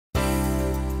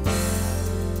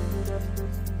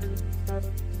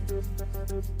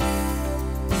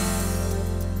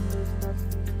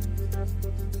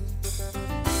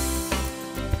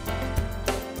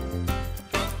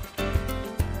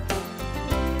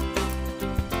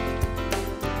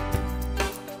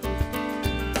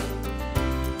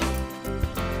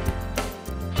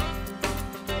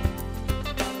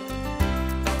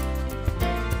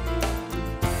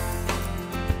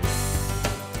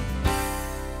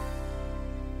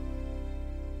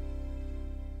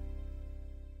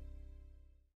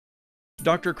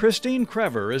Dr. Christine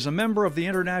Crever is a member of the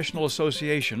International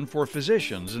Association for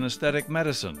Physicians in Aesthetic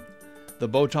Medicine, the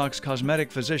Botox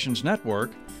Cosmetic Physicians Network,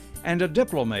 and a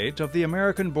diplomate of the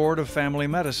American Board of Family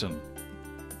Medicine.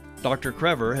 Dr.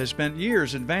 Crever has spent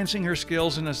years advancing her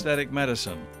skills in aesthetic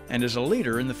medicine and is a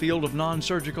leader in the field of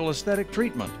non-surgical aesthetic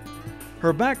treatment.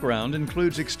 Her background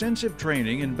includes extensive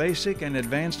training in basic and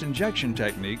advanced injection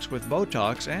techniques with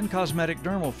Botox and cosmetic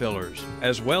dermal fillers,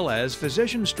 as well as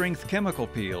physician-strength chemical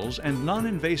peels and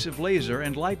non-invasive laser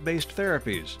and light-based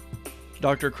therapies.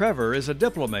 Dr. Crever is a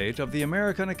diplomate of the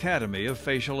American Academy of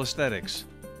Facial Aesthetics.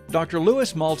 Dr.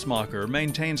 Louis Maltzmacher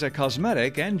maintains a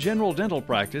cosmetic and general dental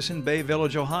practice in Bay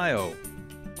Village, Ohio.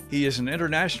 He is an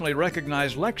internationally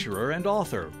recognized lecturer and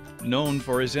author, known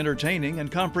for his entertaining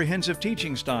and comprehensive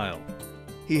teaching style.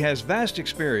 He has vast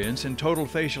experience in total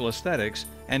facial aesthetics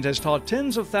and has taught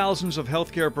tens of thousands of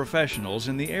healthcare professionals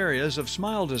in the areas of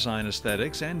smile design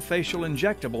aesthetics and facial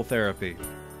injectable therapy.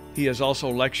 He has also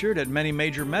lectured at many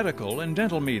major medical and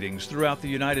dental meetings throughout the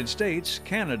United States,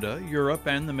 Canada, Europe,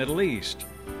 and the Middle East.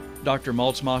 Dr.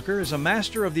 Maltzmacher is a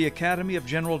Master of the Academy of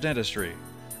General Dentistry,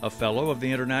 a Fellow of the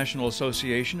International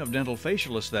Association of Dental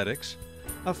Facial Aesthetics,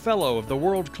 a Fellow of the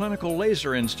World Clinical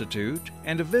Laser Institute,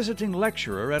 and a visiting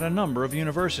lecturer at a number of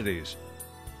universities.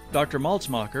 Dr.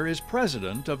 Maltzmacher is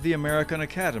President of the American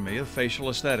Academy of Facial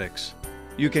Aesthetics.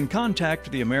 You can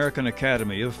contact the American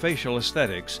Academy of Facial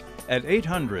Aesthetics at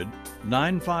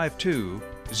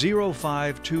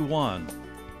 800-952-0521.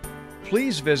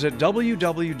 Please visit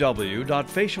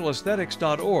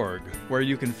www.facialaesthetics.org, where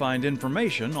you can find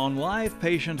information on live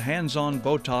patient hands-on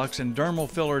Botox and dermal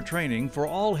filler training for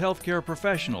all healthcare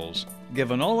professionals,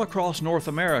 given all across North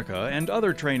America, and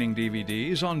other training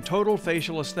DVDs on total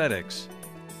facial aesthetics.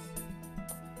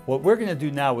 What we're going to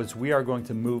do now is we are going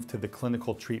to move to the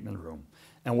clinical treatment room.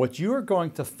 And what you are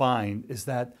going to find is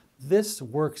that this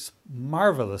works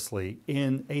marvelously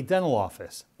in a dental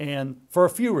office, and for a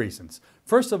few reasons.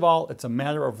 First of all, it's a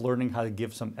matter of learning how to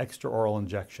give some extraoral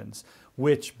injections,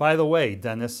 which, by the way,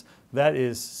 dentists, that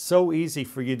is so easy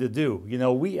for you to do. You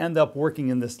know, we end up working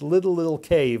in this little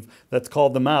cave that's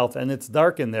called the mouth, and it's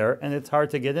dark in there, and it's hard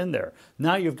to get in there.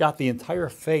 Now you've got the entire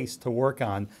face to work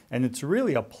on, and it's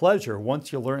really a pleasure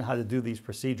once you learn how to do these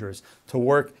procedures to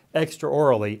work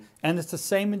extraorally, and it's the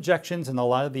same injections in a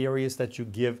lot of the areas that you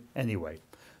give anyway.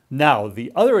 Now,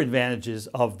 the other advantages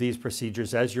of these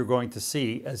procedures, as you're going to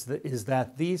see, is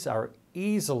that these are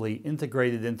easily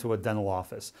integrated into a dental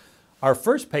office. Our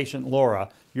first patient, Laura,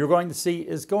 you're going to see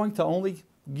is going to only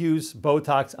use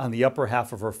Botox on the upper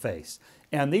half of her face.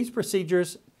 And these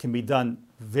procedures can be done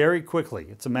very quickly.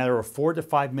 It's a matter of 4 to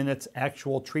 5 minutes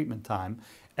actual treatment time.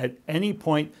 At any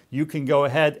point, you can go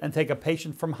ahead and take a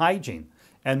patient from hygiene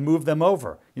and move them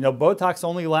over. You know, Botox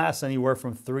only lasts anywhere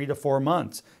from 3 to 4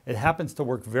 months. It happens to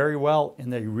work very well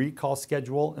in a recall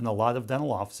schedule in a lot of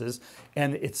dental offices,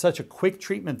 and it's such a quick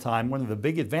treatment time. One of the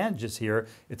big advantages here,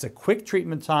 it's a quick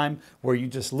treatment time where you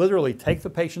just literally take the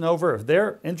patient over. If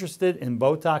they're interested in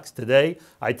Botox today,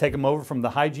 I take them over from the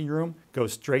hygiene room, go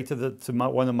straight to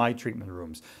one of my treatment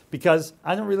rooms, because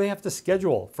I don't really have to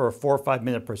schedule for a 4 or 5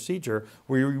 minute procedure.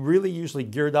 We're really usually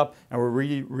geared up and we're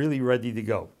really ready to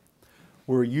go.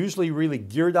 We're usually really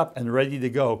geared up and ready to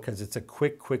go because it's a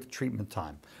quick treatment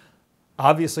time.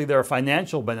 Obviously, there are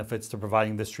financial benefits to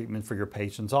providing this treatment for your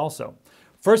patients also.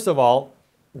 First of all,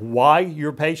 why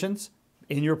your patients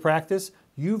in your practice?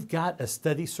 You've got a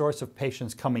steady source of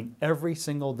patients coming every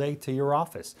single day to your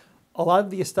office. A lot of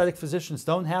the aesthetic physicians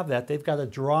don't have that. They've got to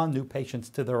draw new patients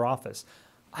to their office.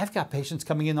 I've got patients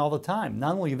coming in all the time.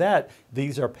 Not only that,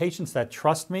 these are patients that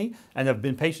trust me and have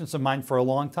been patients of mine for a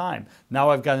long time. Now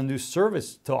I've got a new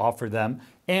service to offer them,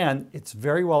 and it's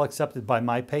very well accepted by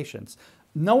my patients.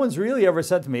 No one's really ever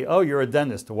said to me, "Oh, you're a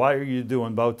dentist, why are you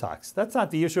doing Botox?" That's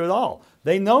not the issue at all.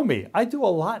 They know me. I do a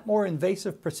lot more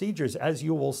invasive procedures, as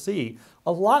you will see,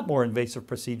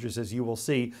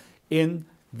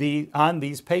 on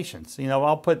these patients. You know,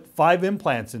 I'll put 5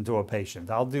 implants into a patient.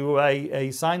 I'll do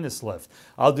a sinus lift.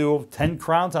 I'll do 10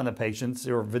 crowns on a patient,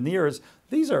 or veneers.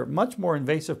 These are much more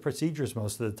invasive procedures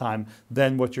most of the time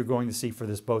than what you're going to see for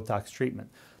this Botox treatment.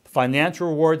 The financial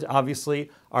rewards obviously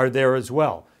are there as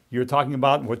well. You're talking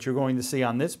about what you're going to see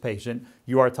on this patient.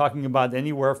 You are talking about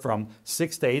anywhere from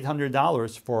 $600 to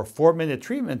 $800 for a 4-minute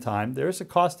treatment time. There's a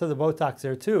cost to the Botox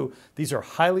there too. These are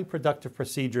highly productive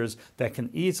procedures that can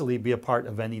easily be a part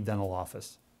of any dental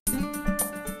office.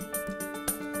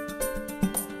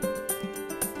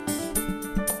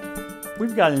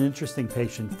 We've got an interesting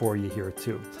patient for you here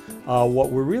too. What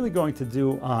we're really going to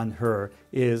do on her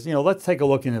is, let's take a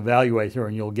look and evaluate her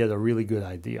and you'll get a really good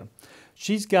idea.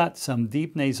 She's got some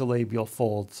deep nasolabial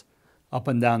folds up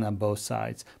and down on both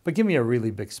sides, but give me a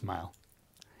really big smile.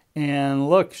 And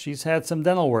look, she's had some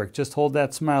dental work. Just hold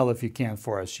that smile if you can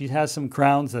for us. She has some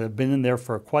crowns that have been in there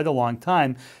for quite a long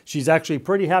time. She's actually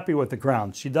pretty happy with the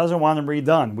crowns. She doesn't want them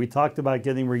redone. We talked about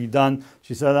getting redone.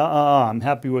 She said, I'm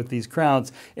happy with these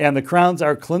crowns. And the crowns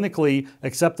are clinically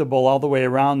acceptable all the way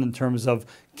around in terms of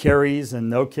caries and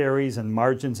no caries and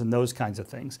margins and those kinds of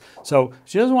things. So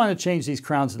she doesn't want to change these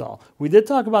crowns at all. We did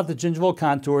talk about the gingival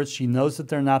contours. She knows that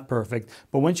they're not perfect,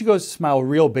 but when she goes to smile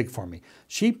real big for me,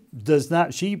 she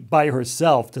by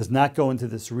herself does not go into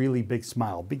this really big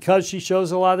smile because she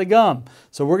shows a lot of gum.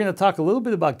 So we're going to talk a little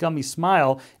bit about gummy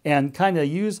smile and kind of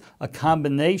use a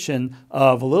combination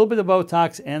of a little bit of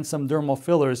Botox and some dermal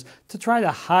fillers to try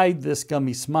to hide this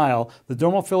gummy smile. The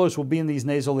dermal fillers will be in these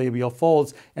nasolabial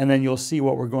folds, and then you'll see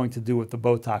what we're going to do with the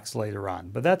Botox later on.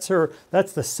 But that's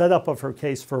the setup of her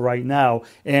case for right now,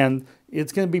 and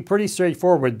it's going to be pretty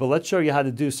straightforward, but let's show you how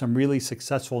to do some really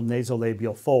successful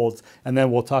nasolabial folds, and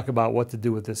then we'll talk about what to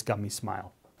do with this gummy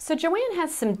smile. So Joanne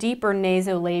has some deeper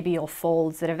nasolabial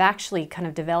folds that have actually kind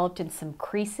of developed in some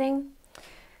creasing.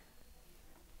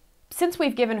 Since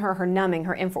we've given her her numbing,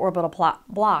 her infraorbital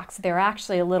blocks, they're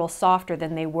actually a little softer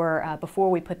than they were before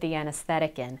we put the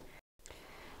anesthetic in.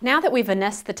 Now that we've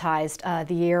anesthetized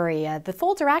the area, the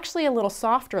folds are actually a little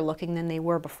softer looking than they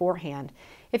were beforehand.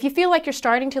 If you feel like you're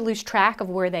starting to lose track of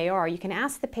where they are, you can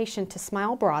ask the patient to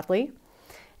smile broadly,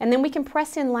 and then we can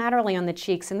press in laterally on the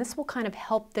cheeks, and this will kind of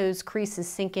help those creases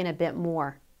sink in a bit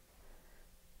more.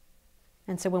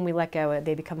 And so when we let go,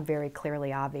 they become very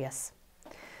clearly obvious.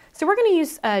 So we're going to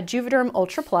use Juvederm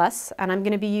Ultra Plus, and I'm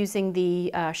going to be using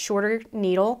the shorter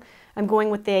needle. I'm going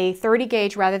with a 30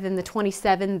 gauge rather than the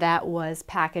 27 that was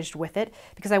packaged with it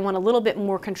because I want a little bit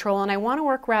more control, and I want to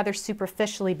work rather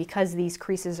superficially because these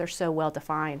creases are so well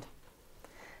defined.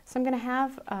 So I'm going to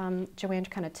have Joanne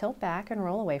kind of tilt back and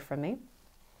roll away from me.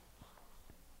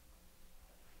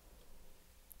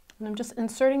 And I'm just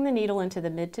inserting the needle into the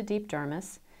mid to deep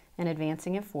dermis and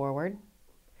advancing it forward.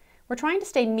 We're trying to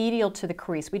stay medial to the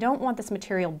crease. We don't want this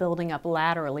material building up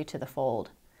laterally to the fold.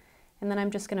 And then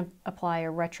I'm just going to apply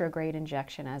a retrograde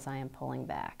injection as I am pulling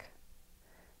back.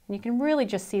 And you can really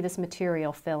just see this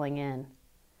material filling in.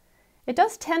 It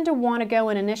does tend to want to go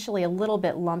in initially a little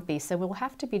bit lumpy, so we'll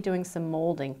have to be doing some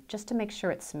molding just to make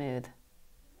sure it's smooth.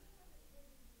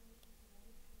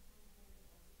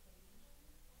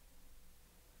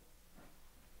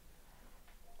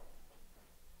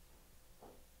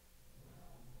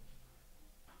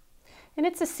 And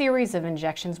it's a series of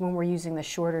injections when we're using the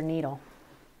shorter needle.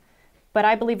 But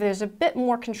I believe there's a bit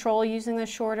more control using the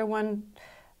shorter one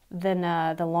than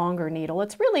the longer needle.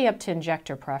 It's really up to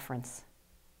injector preference.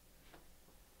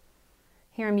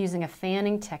 Here I'm using a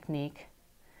fanning technique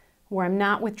where I'm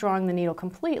not withdrawing the needle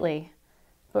completely,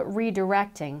 but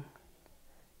redirecting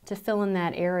to fill in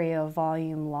that area of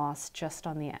volume loss just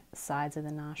on the sides of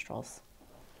the nostrils.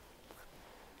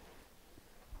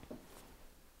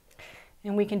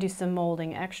 And we can do some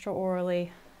molding extraorally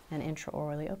and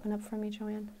intraorally. Open up for me,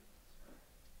 Joanne.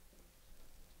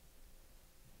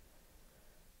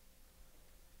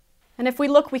 And if we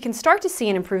look, we can start to see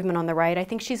an improvement on the right. I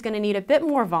think she's going to need a bit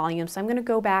more volume, so I'm going to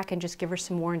go back and just give her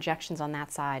some more injections on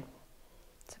that side.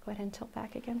 So go ahead and tilt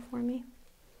back again for me.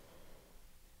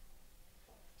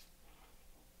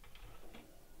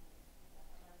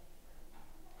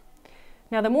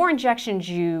 Now, the more injections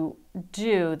you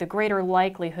do, the greater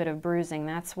likelihood of bruising.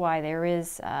 That's why there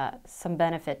is some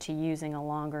benefit to using a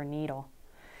longer needle.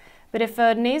 But if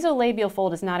a nasolabial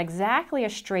fold is not exactly a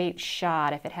straight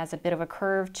shot, if it has a bit of a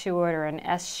curve to it or an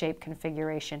S-shaped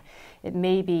configuration, it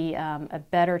may be a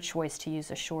better choice to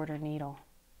use a shorter needle.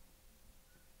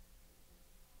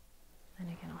 And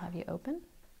again, I'll have you open.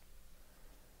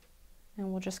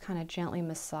 And we'll just kind of gently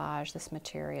massage this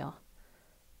material,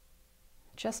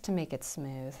 just to make it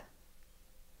smooth.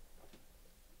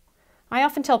 I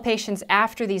often tell patients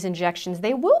after these injections,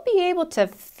 they will be able to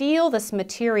feel this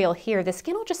material here. The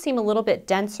skin will just seem a little bit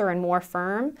denser and more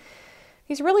firm.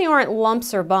 These really aren't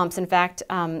lumps or bumps. In fact,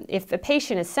 if a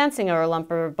patient is sensing a lump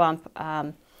or a bump,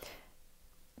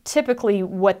 typically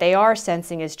what they are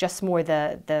sensing is just more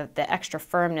the extra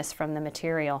firmness from the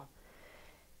material.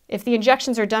 If the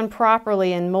injections are done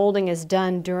properly and molding is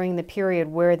done during the period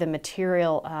where the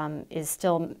material is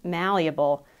still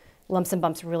malleable, lumps and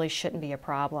bumps really shouldn't be a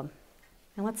problem.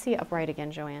 And let's see it upright again,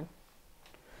 Joanne.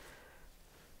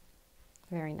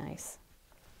 Very nice.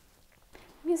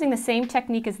 I'm using the same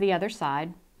technique as the other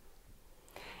side.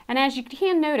 And as you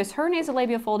can notice, her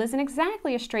nasolabial fold isn't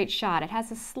exactly a straight shot. It has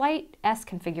a slight S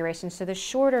configuration, so the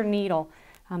shorter needle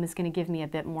is going to give me a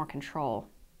bit more control.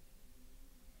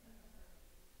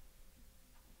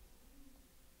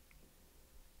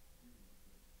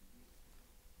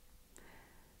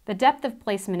 The depth of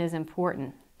placement is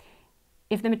important.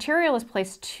 If the material is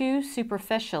placed too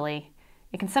superficially,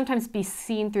 it can sometimes be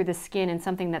seen through the skin in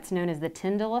something that's known as the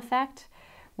Tyndall effect,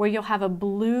 where you'll have a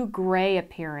blue-gray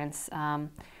appearance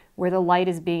where the light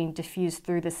is being diffused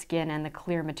through the skin and the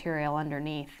clear material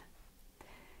underneath.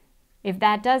 If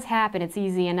that does happen, it's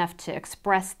easy enough to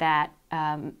express that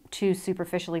too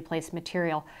superficially placed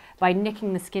material by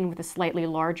nicking the skin with a slightly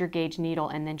larger gauge needle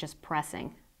and then just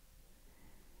pressing.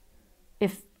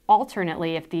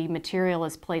 Alternately, if the material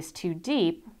is placed too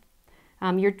deep,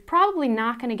 you're probably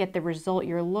not going to get the result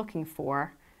you're looking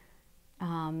for.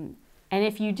 And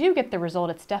if you do get the result,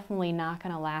 it's definitely not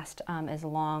going to last as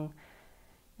long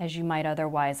as you might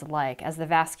otherwise like, as the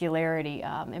vascularity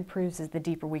improves as the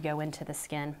deeper we go into the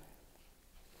skin.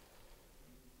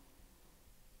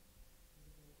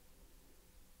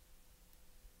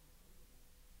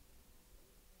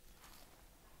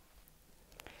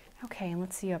 Okay, and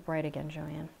let's see you upright again,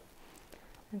 Joanne.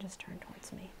 And just turn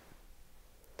towards me.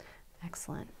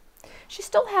 Excellent. She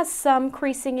still has some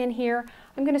creasing in here.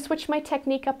 I'm going to switch my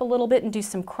technique up a little bit and do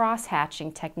some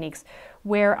cross-hatching techniques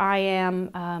where I am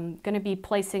going to be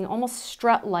placing almost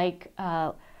strut-like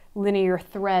linear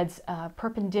threads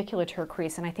perpendicular to her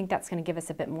crease, and I think that's going to give us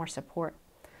a bit more support.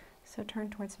 So turn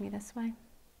towards me this way.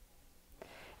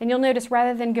 And you'll notice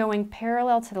rather than going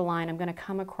parallel to the line, I'm going to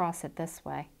come across it this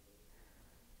way.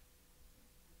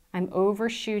 I'm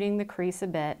overshooting the crease a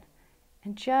bit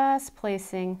and just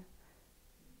placing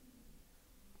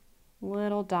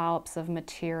little dollops of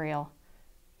material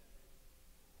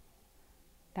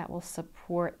that will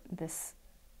support this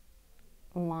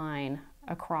line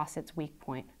across its weak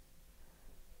point.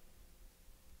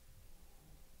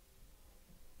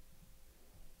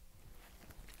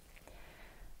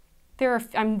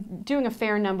 I'm doing a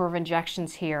fair number of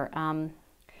injections here.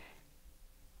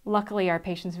 Luckily, our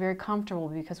patient's very comfortable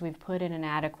because we've put in an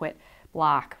adequate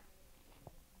block.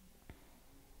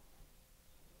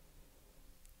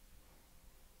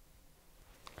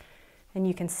 And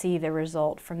you can see the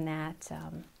result from that,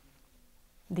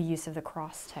 the use of the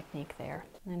cross technique there.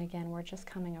 And again, we're just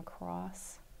coming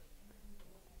across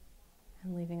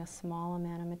and leaving a small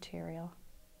amount of material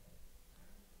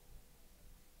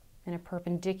in a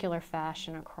perpendicular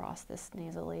fashion across this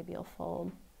nasolabial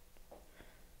fold.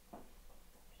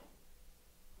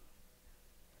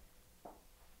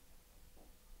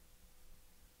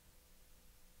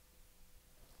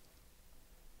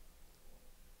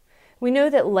 We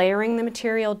know that layering the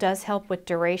material does help with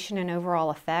duration and overall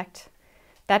effect.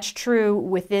 That's true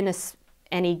within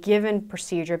any given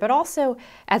procedure, but also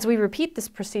as we repeat this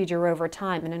procedure over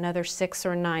time, in another 6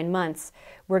 or 9 months,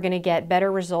 we're going to get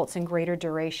better results and greater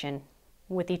duration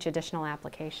with each additional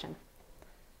application.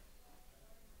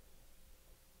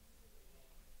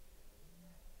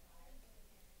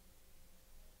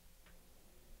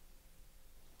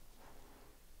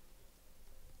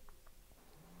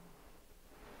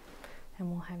 And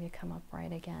we'll have you come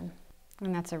upright again.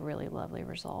 And that's a really lovely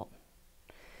result.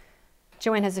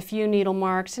 Joanne has a few needle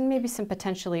marks and maybe some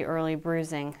potentially early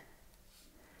bruising.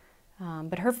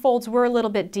 But her folds were a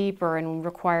little bit deeper and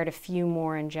required a few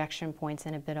more injection points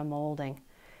and a bit of molding.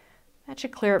 That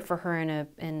should clear it for her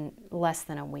in less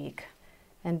than a week.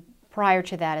 And prior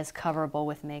to that is coverable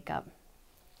with makeup.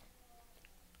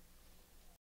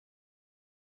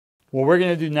 What we're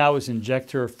going to do now is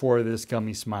inject her for this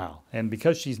gummy smile. And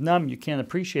because she's numb, you can't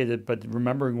appreciate it, but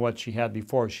remembering what she had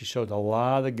before, she showed a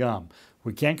lot of gum.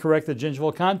 We can't correct the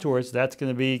gingival contours. That's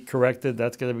going to be corrected.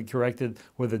 That's going to be corrected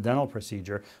with a dental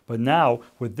procedure. But now,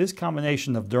 with this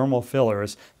combination of dermal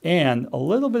fillers and a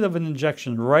little bit of an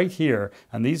injection right here,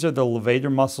 and these are the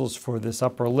levator muscles for this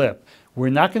upper lip, we're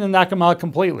not going to knock them out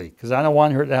completely because I don't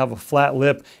want her to have a flat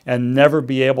lip and never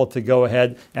be able to go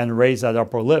ahead and raise that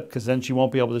upper lip, because then she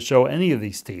won't be able to show any of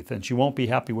these teeth and she won't be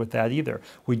happy with that either.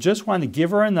 We just want to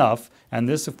give her enough, and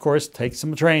this of course takes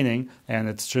some training, and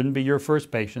it shouldn't be your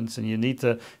first patients, and you need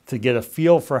to get a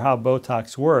feel for how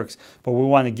Botox works, but we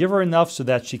want to give her enough so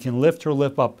that she can lift her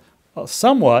lip up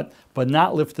somewhat, but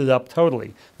not lift it up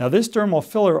totally. Now this dermal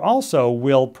filler also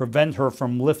will prevent her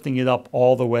from lifting it up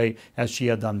all the way as she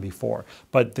had done before.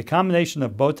 But the combination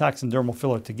of Botox and dermal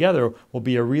filler together will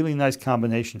be a really nice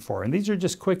combination for her. And these are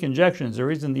just quick injections.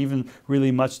 There isn't even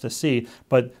really much to see.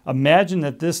 But imagine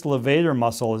that this levator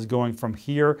muscle is going from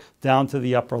here down to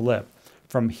the upper lip.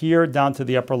 From here down to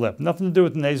the upper lip. Nothing to do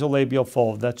with the nasolabial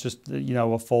fold. That's just,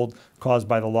 a fold caused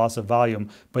by the loss of volume.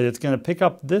 But it's going to pick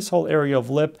up this whole area of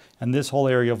lip and this whole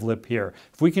area of lip here.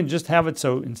 If we can just have it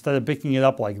so instead of picking it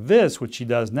up like this, which she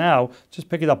does now, just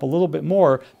pick it up a little bit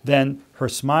more, then her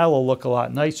smile will look a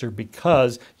lot nicer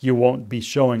because you won't be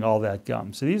showing all that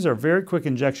gum. So these are very quick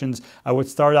injections. I would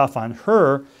start off on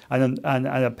her. On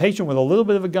a patient with a little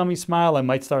bit of a gummy smile, I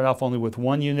might start off only with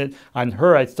 1 unit. On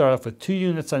her, I'd start off with 2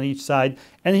 units on each side.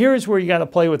 And here's where you got to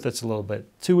play with this a little bit.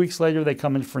 2 weeks later, they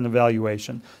come in for an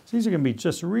evaluation. So these are going to be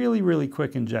just really, really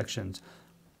quick injections.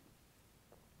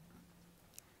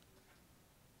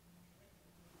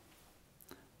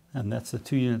 And that's the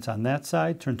 2 units on that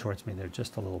side. Turn towards me there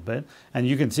just a little bit. And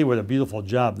you can see what a beautiful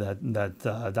job that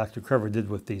Dr. Crever did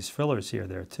with these fillers here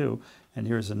there too. And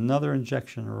here's another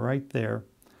injection right there,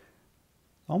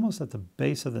 almost at the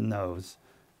base of the nose.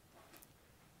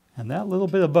 And that little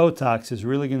bit of Botox is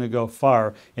really going to go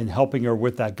far in helping her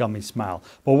with that gummy smile.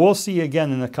 But we'll see you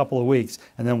again in a couple of weeks,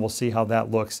 and then we'll see how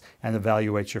that looks and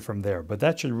evaluate you from there. But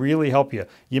that should really help you.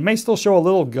 You may still show a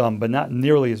little gum, but not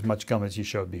nearly as much gum as you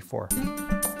showed before.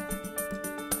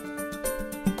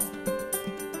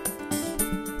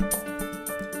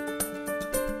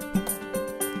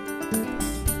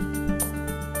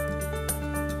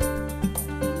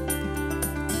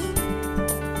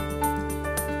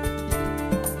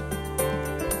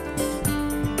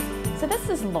 So this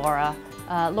is Laura.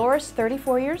 Laura's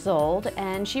 34 years old,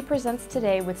 and she presents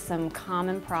today with some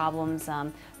common problems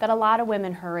that a lot of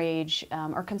women her age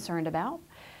are concerned about.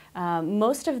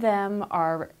 Most of them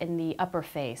are in the upper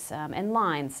face and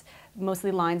lines,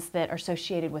 mostly lines that are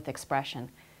associated with expression.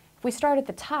 If we start at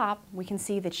the top, we can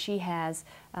see that she has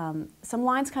some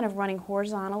lines kind of running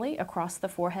horizontally across the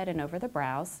forehead and over the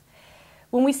brows.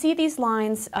 When we see these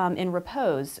lines in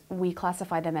repose, we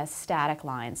classify them as static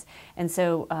lines. And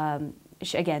so,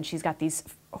 again, she's got these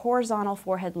horizontal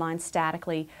forehead lines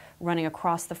statically running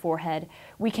across the forehead.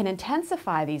 We can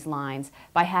intensify these lines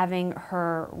by having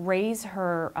her raise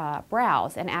her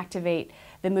brows and activate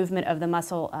the movement of the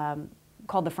muscle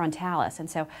called the frontalis. And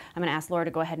so I'm going to ask Laura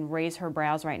to go ahead and raise her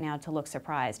brows right now to look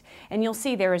surprised. And you'll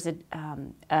see there is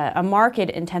a marked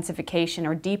intensification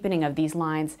or deepening of these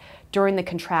lines during the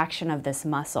contraction of this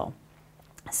muscle.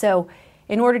 So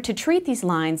in order to treat these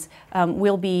lines,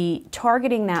 we'll be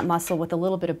targeting that muscle with a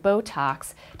little bit of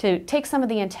Botox to take some of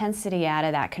the intensity out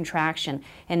of that contraction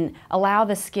and allow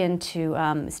the skin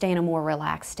to stay in a more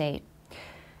relaxed state.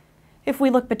 If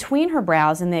we look between her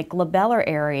brows in the glabellar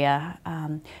area,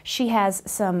 she has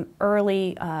some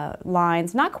early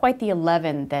lines, not quite the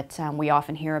 11 that we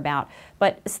often hear about,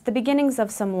 but it's the beginnings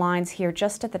of some lines here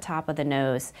just at the top of the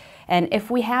nose. And if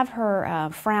we have her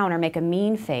frown or make a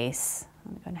mean face,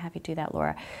 I'm going to have you do that,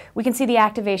 Laura, we can see the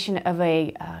activation of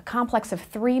a complex of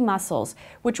 3 muscles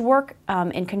which work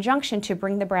in conjunction to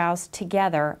bring the brows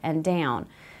together and down.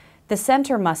 The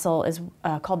center muscle is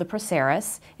called the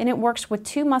procerus, and it works with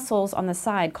 2 muscles on the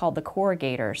side called the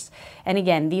corrugators. And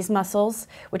again, these muscles,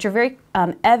 which are very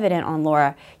evident on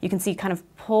Laura, you can see kind of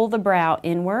pull the brow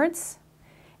inwards,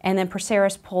 and then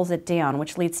procerus pulls it down,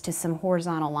 which leads to some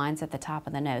horizontal lines at the top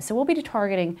of the nose. So we'll be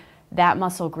targeting that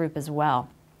muscle group as well.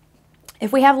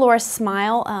 If we have Laura's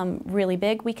smile really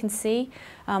big, we can see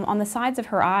on the sides of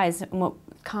her eyes, what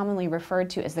commonly referred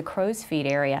to as the crow's feet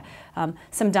area,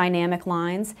 some dynamic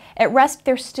lines. At rest,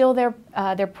 they're still there,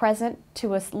 they're present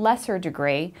to a lesser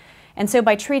degree. And so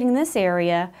by treating this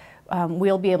area,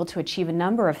 we'll be able to achieve a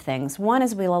number of things. One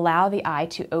is we'll allow the eye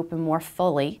to open more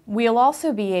fully. We'll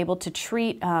also be able to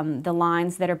treat the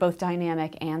lines that are both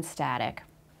dynamic and static.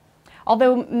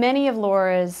 Although many of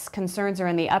Laura's concerns are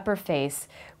in the upper face,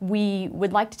 we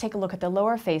would like to take a look at the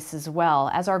lower face as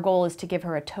well, as our goal is to give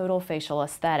her a total facial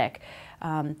aesthetic.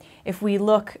 If we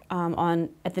look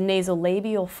at the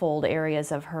nasolabial fold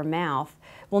areas of her mouth,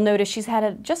 we'll notice she's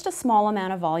had just a small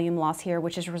amount of volume loss here,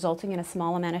 which is resulting in a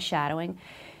small amount of shadowing.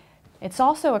 It's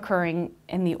also occurring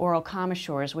in the oral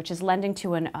commissures, which is lending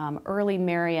to an early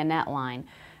marionette line.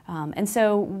 And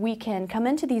so we can come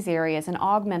into these areas and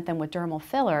augment them with dermal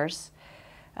fillers,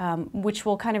 which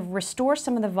will kind of restore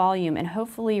some of the volume and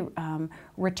hopefully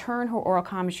return her oral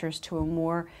commissures to a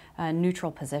more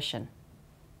neutral position.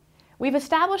 We've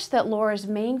established that Laura's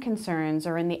main concerns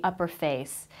are in the upper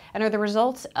face and are the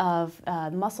results of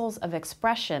muscles of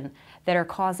expression that are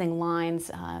causing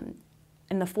lines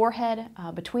in the forehead,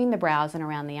 between the brows, and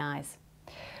around the eyes.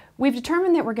 We've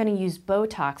determined that we're going to use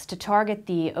Botox to target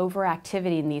the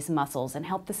overactivity in these muscles and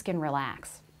help the skin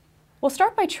relax. We'll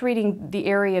start by treating the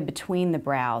area between the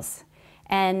brows.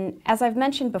 And as I've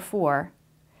mentioned before,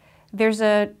 there's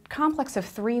a complex of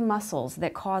 3 muscles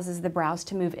that causes the brows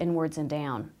to move inwards and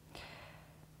down.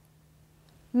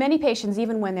 Many patients,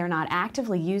 even when they're not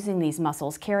actively using these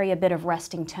muscles, carry a bit of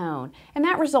resting tone, and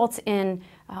that results in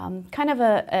kind of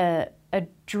a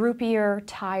droopier,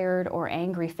 tired, or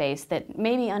angry face that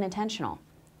may be unintentional.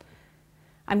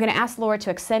 I'm going to ask Laura to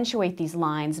accentuate these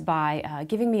lines by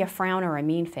giving me a frown or a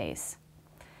mean face.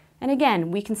 And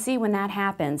again, we can see when that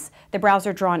happens, the brows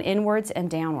are drawn inwards and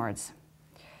downwards.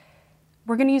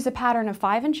 We're going to use a pattern of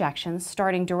 5 injections,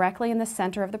 starting directly in the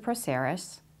center of the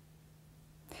procerus.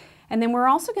 And then we're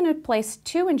also going to place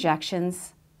 2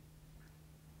 injections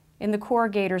in the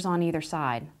corrugators on either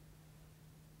side.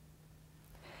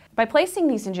 By placing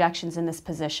these injections in this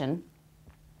position,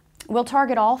 we'll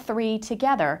target all 3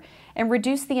 together and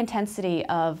reduce the intensity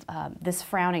of this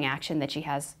frowning action that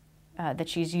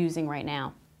she's using right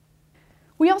now.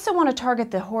 We also want to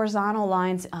target the horizontal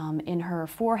lines in her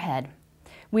forehead.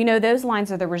 We know those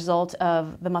lines are the result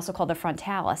of the muscle called the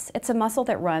frontalis. It's a muscle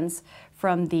that runs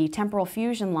from the temporal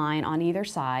fusion line on either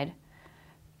side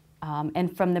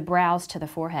and from the brows to the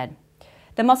forehead.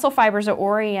 The muscle fibers are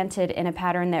oriented in a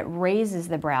pattern that raises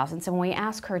the brows, and so when we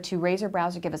ask her to raise her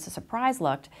brows or give us a surprise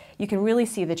look, you can really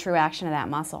see the true action of that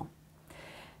muscle.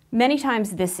 Many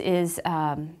times this is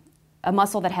a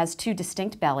muscle that has 2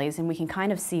 distinct bellies, and we can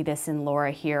kind of see this in Laura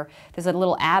here. There's a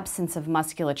little absence of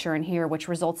musculature in here, which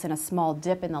results in a small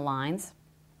dip in the lines.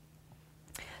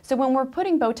 So when we're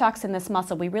putting Botox in this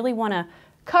muscle, we really want to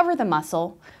cover the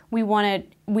muscle. We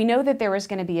know that there is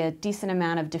going to be a decent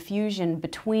amount of diffusion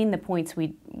between the points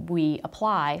we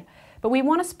apply, but we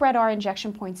want to spread our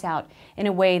injection points out in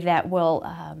a way that will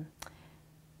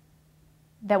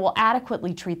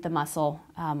adequately treat the muscle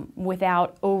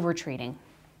without over-treating.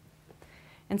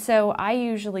 And so I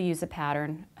usually use a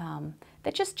pattern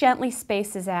that just gently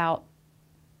spaces out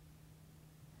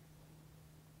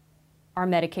our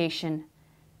medication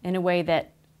in a way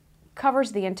that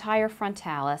covers the entire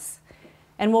frontalis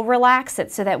and will relax it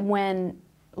so that when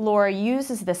Laura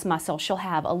uses this muscle, she'll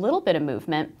have a little bit of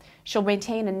movement, she'll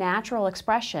maintain a natural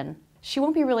expression. She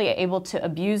won't be really able to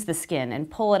abuse the skin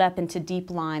and pull it up into deep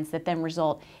lines that then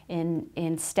result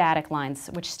in static lines,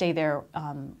 which stay there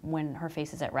when her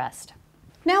face is at rest.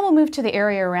 Now we'll move to the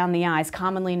area around the eyes,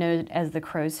 commonly known as the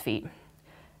crow's feet.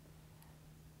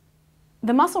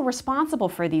 The muscle responsible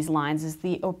for these lines is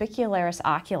the orbicularis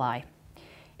oculi.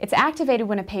 It's activated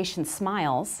when a patient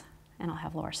smiles, and I'll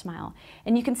have Laura smile,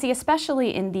 and you can see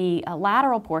especially in the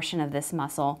lateral portion of this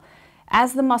muscle,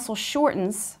 as the muscle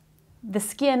shortens, the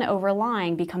skin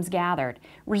overlying becomes gathered,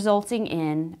 resulting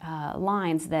in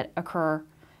lines that occur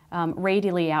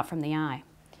radially out from the eye.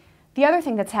 The other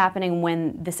thing that's happening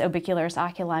when this orbicularis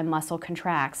oculi muscle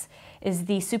contracts is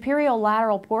the superior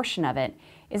lateral portion of it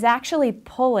is actually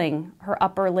pulling her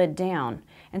upper lid down.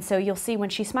 And so you'll see when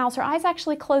she smiles, her eyes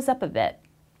actually close up a bit.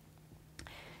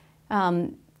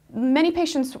 Many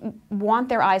patients want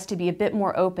their eyes to be a bit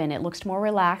more open. It looks more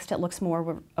relaxed, it looks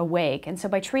more awake. And so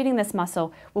by treating this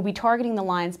muscle, we'll be targeting the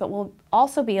lines, but we'll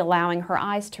also be allowing her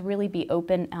eyes to really be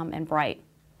open and bright.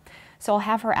 So I'll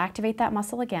have her activate that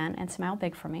muscle again and smile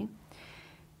big for me.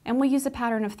 And we'll use a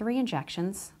pattern of 3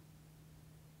 injections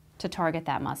to target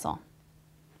that muscle.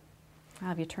 I'll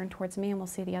have you turn towards me and we'll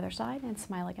see the other side, and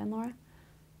smile again, Laura.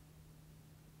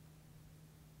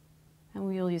 And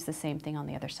we will use the same thing on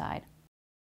the other side.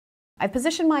 I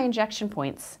position my injection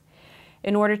points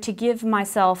in order to give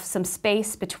myself some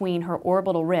space between her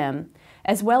orbital rim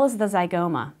as well as the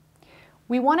zygoma.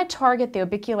 We want to target the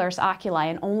orbicularis oculi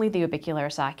and only the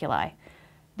orbicularis oculi.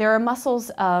 There are muscles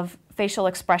of facial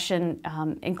expression,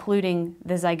 including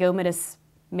the zygomatous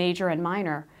major and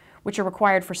minor, which are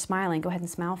required for smiling. Go ahead and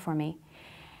smile for me.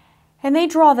 And they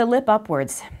draw the lip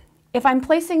upwards. If I'm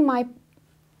placing my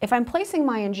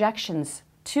injections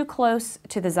too close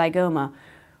to the zygoma,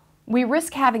 we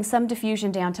risk having some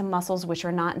diffusion down to muscles which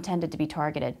are not intended to be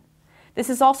targeted. This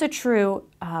is also true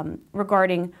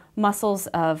regarding muscles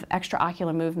of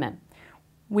extraocular movement.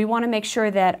 We want to make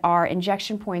sure that our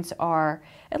injection points are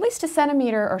at least 1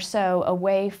 centimeter or so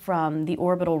away from the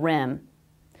orbital rim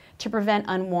to prevent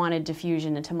unwanted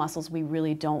diffusion into muscles we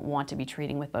really don't want to be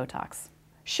treating with Botox.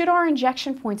 Should our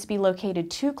injection points be located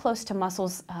too close to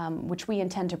muscles which we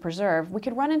intend to preserve, we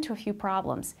could run into a few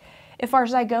problems. If our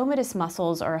zygomatus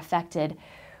muscles are affected,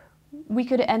 we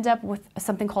could end up with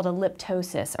something called a lip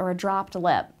ptosis, or a dropped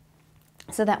lip,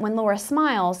 so that when Laura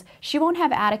smiles, she won't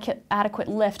have adequate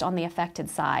lift on the affected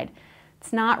side.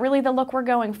 It's not really the look we're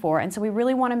going for, and so we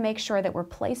really want to make sure that we're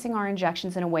placing our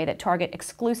injections in a way that target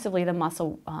exclusively the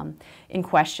muscle in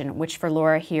question, which for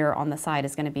Laura here on the side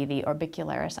is going to be the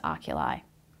orbicularis oculi.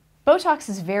 Botox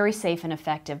is very safe and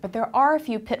effective, but there are a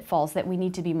few pitfalls that we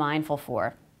need to be mindful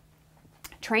for.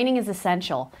 Training is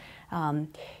essential.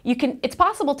 It's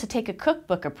possible to take a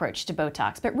cookbook approach to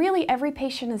Botox, but really every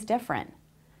patient is different.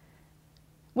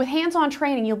 With hands-on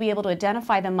training, you'll be able to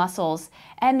identify the muscles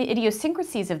and the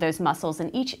idiosyncrasies of those muscles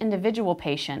in each individual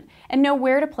patient and know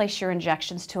where to place your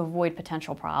injections to avoid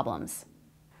potential problems.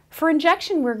 For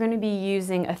injection, we're going to be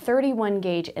using a 31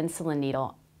 gauge insulin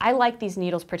needle. I like these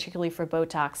needles particularly for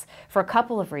Botox for a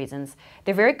couple of reasons.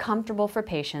 They're very comfortable for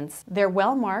patients, they're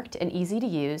well marked and easy to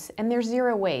use, and they're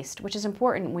zero waste, which is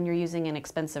important when you're using an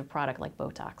expensive product like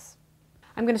Botox.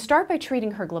 I'm going to start by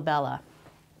treating her glabella.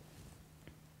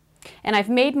 And I've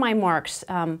made my marks,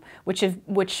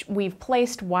 which we've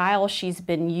placed while she's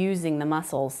been using the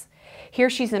muscles. Here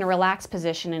she's in a relaxed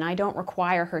position, and I don't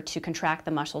require her to contract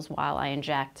the muscles while I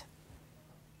inject.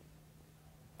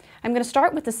 I'm going to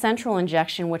start with the central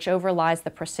injection, which overlies the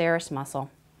procerus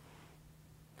muscle.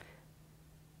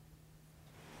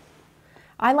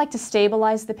 I like to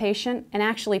stabilize the patient and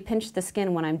actually pinch the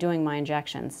skin when I'm doing my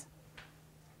injections.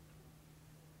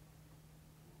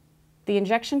 The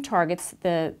injection targets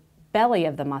the belly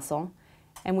of the muscle,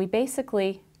 and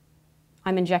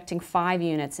I'm injecting 5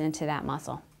 units into that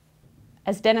muscle.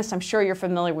 As dentists, I'm sure you're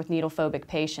familiar with needle-phobic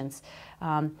patients.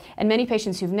 And many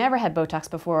patients who've never had Botox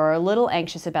before are a little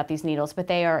anxious about these needles, but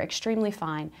they are extremely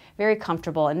fine, very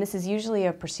comfortable, and this is usually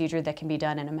a procedure that can be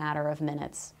done in a matter of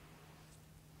minutes.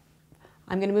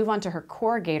 I'm going to move on to her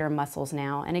corrugator muscles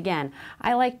now, and again,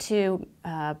 I like to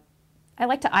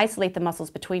isolate the muscles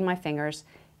between my fingers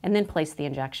and then place the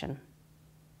injection.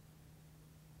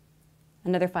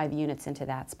 Another 5 units into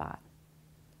that spot.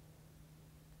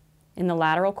 In the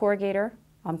lateral corrugator,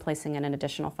 I'm placing in an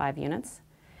additional 5 units.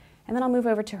 And then I'll move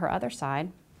over to her other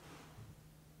side,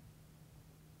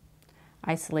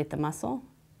 isolate the muscle,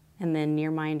 and then near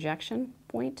my injection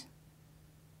point,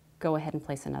 go ahead and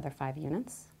place another 5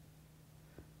 units.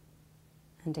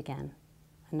 And again,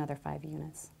 another 5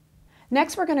 units.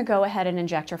 Next, we're going to go ahead and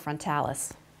inject her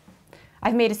frontalis.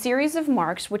 I've made a series of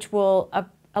marks which will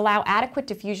allow adequate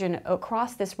diffusion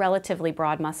across this relatively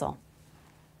broad muscle.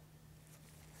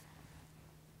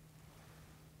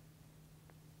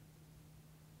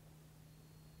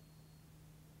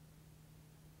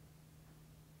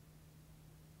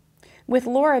 With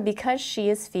Laura, because she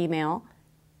is female,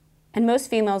 and most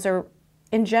females are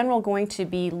in general going to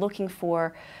be looking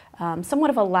for somewhat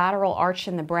of a lateral arch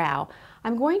in the brow,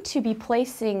 I'm going to be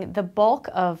placing the bulk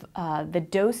of the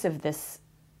dose of this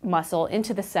muscle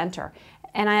into the center.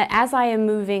 And as I am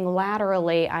moving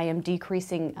laterally, I am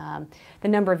decreasing the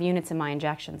number of units in my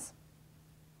injections.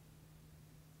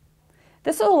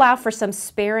 This will allow for some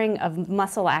sparing of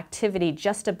muscle activity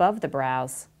just above the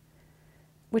brows,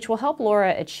 which will help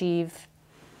Laura achieve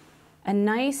a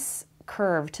nice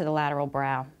curve to the lateral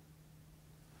brow.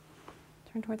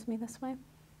 Turn towards me this way.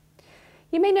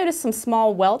 You may notice some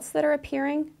small welts that are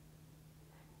appearing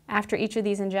after each of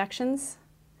these injections.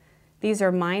 These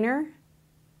are minor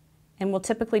and will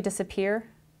typically disappear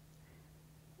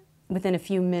within a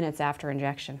few minutes after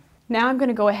injection. Now I'm going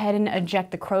to go ahead and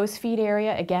inject the crow's feet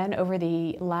area again over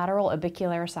the lateral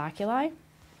orbicularis oculi.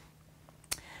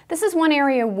 This is one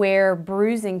area where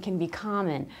bruising can be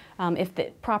common if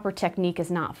the proper technique is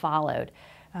not followed.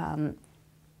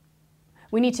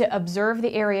 We need to observe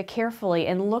the area carefully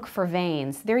and look for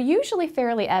veins. They're usually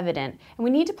fairly evident, and we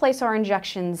need to place our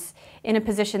injections in a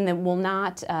position that will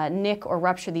not nick or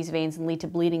rupture these veins and lead to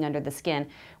bleeding under the skin,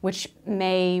 which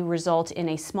may result in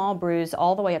a small bruise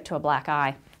all the way up to a black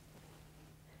eye.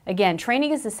 Again,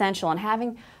 training is essential, and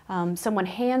having someone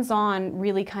hands-on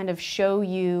really kind of show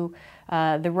you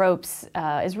the ropes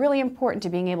is really important to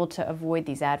being able to avoid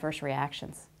these adverse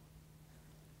reactions.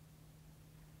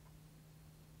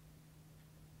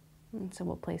 And so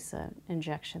we'll place an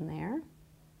injection there,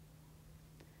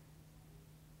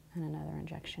 and another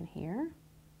injection here,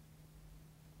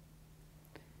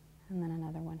 and then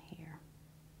another one here.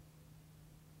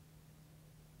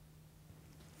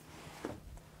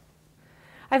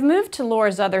 I've moved to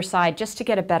Laura's other side just to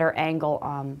get a better angle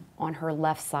on her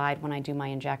left side when I do my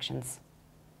injections.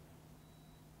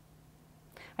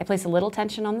 I place a little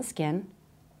tension on the skin,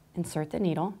 insert the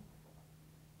needle,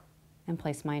 and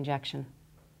place my injection.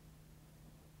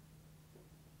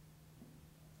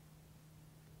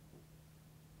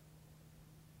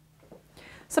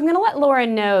 So I'm going to let Laura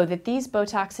know that these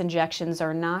Botox injections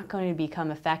are not going to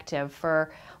become effective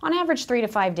for, on average, 3 to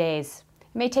 5 days.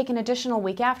 It may take an additional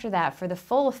week after that for the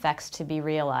full effects to be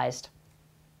realized.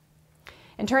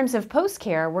 In terms of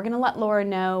post-care, we're going to let Laura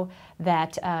know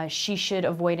that she should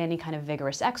avoid any kind of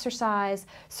vigorous exercise.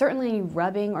 Certainly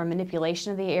rubbing or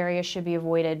manipulation of the area should be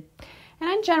avoided. And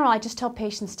in general, I just tell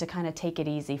patients to kind of take it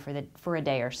easy for a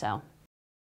day or so.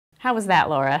 How was that,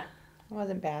 Laura? It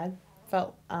wasn't bad.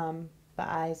 Felt the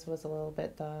eyes was a little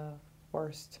bit the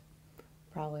worst,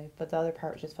 probably. But the other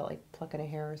part just felt like plucking a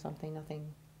hair or something. Nothing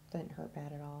didn't hurt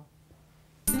bad at all.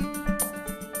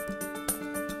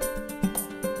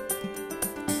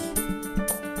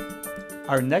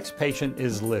 Our next patient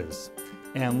is Liz.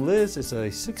 And Liz is a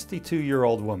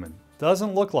 62-year-old woman.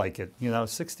 Doesn't look like it. You know,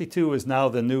 62 is now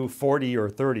the new 40 or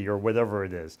 30 or whatever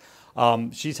it is.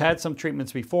 She's had some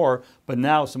treatments before, but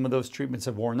now some of those treatments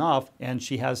have worn off, and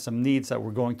she has some needs that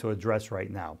we're going to address right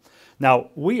now.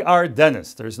 Now, we are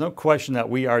dentists. There's no question that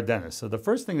we are dentists. So the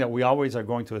first thing that we always are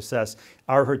going to assess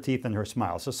are her teeth and her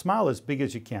smile. So smile as big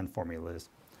as you can for me, Liz.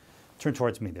 Turn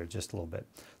towards me there just a little bit.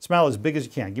 Smile as big as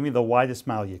you can. Give me the widest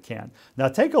smile you can. Now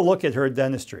take a look at her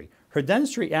dentistry. Her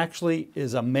dentistry actually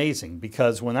is amazing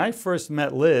because when I first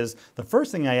met Liz, the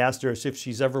first thing I asked her is if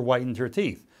she's ever whitened her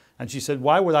teeth. And she said,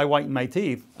 why would I whiten my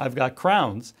teeth? I've got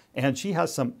crowns. And she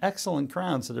has some excellent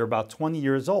crowns that are about 20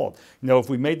 years old. You know, if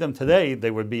we made them today,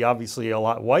 they would be obviously a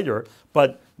lot whiter,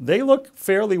 but they look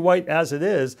fairly white as it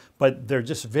is, but they're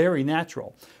just very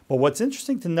natural. But what's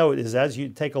interesting to note is as you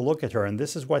take a look at her, and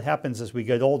this is what happens as we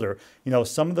get older, you know,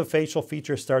 some of the facial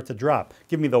features start to drop.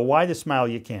 Give me the widest smile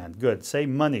you can. Good. Say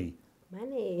money.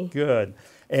 Money. Good.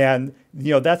 And,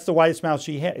 you know, that's the widest smile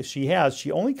she has.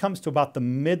 She only comes to about the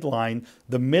midline,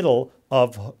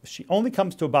 she only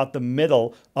comes to about the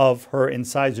middle of her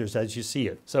incisors as you see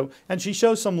it. So, and she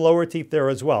shows some lower teeth there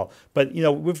as well. But, you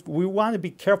know, we want to be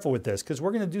careful with this because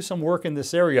we're going to do some work in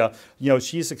this area. You know,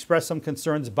 she's expressed some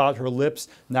concerns about her lips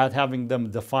not having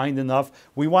them defined enough.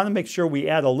 We want to make sure we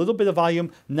add a little bit of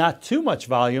volume, not too much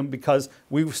volume, because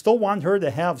we still want her to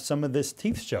have some of this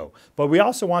teeth show. But we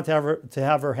also want to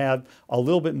have her have a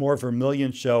little bit more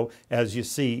vermilion show, as you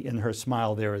see in her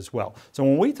smile there as well. So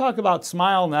when we talk about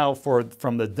smile now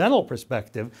from the dental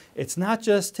perspective, it's not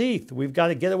just teeth. We've got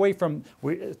to get away from,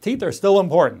 teeth are still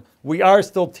important. We are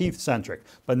still teeth-centric.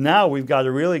 But now we've got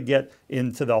to really get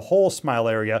into the whole smile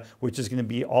area, which is going to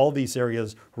be all these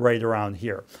areas right around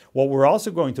here. What we're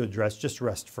also going to address, just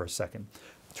rest for a second.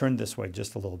 Turn this way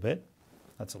just a little bit.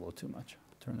 That's a little too much.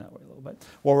 Turn that way a little bit.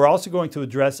 What we're also going to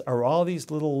address are all these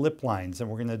little lip lines, and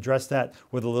we're going to address that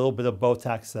with a little bit of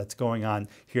Botox that's going on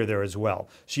here there as well.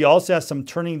 She also has some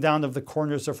turning down of the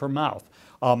corners of her mouth.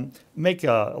 Make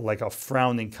like a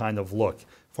frowning kind of look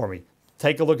for me.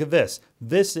 Take a look at this.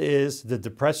 This is the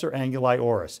depressor anguli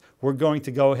oris. We're going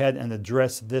to go ahead and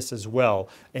address this as well.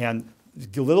 And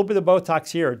a little bit of Botox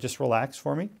here. Just relax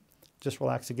for me. Just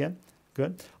relax again.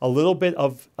 Good. A little bit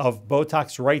of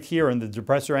Botox right here in the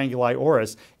depressor anguli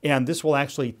oris, and this will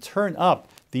actually turn up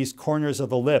these corners of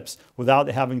the lips without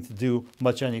having to do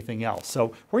much anything else.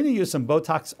 So we're going to use some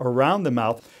Botox around the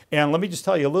mouth, and let me just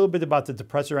tell you a little bit about the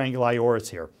depressor anguli oris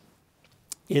here.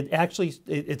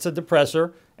 It's a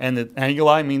depressor, and the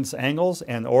anguli means angles,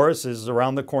 and oris is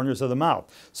around the corners of the mouth.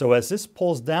 So as this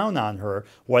pulls down on her,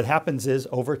 what happens is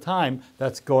over time,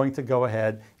 that's going to go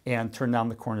ahead and turn down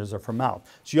the corners of her mouth.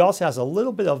 She also has a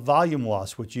little bit of volume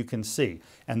loss, which you can see,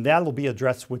 and that will be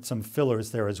addressed with some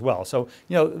fillers there as well. So,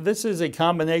 you know, this is a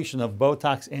combination of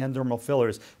Botox and dermal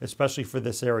fillers, especially for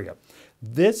this area.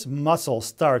 This muscle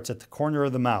starts at the corner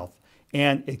of the mouth,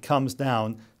 and it comes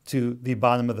down to the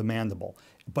bottom of the mandible.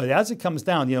 But as it comes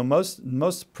down, you know,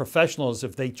 most professionals,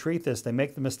 if they treat this, they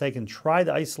make the mistake and try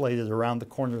to isolate it around the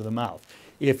corner of the mouth.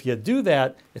 If you do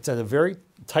that, it's at a very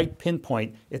tight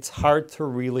pinpoint. It's hard to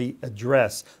really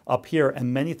address up here,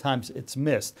 and many times it's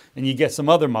missed. And you get some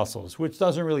other muscles, which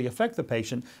doesn't really affect the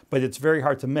patient, but it's very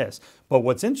hard to miss. But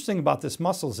what's interesting about this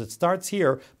muscle is it starts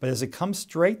here, but as it comes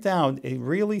straight down, it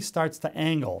really starts to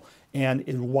angle, and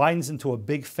it widens into a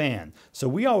big fan. So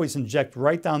we always inject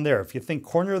right down there. If you think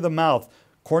corner of the mouth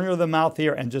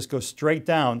here, and just go straight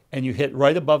down, and you hit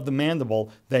right above the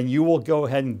mandible, then you will go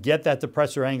ahead and get that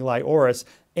depressor anguli oris,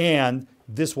 and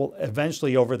this will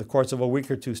eventually, over the course of a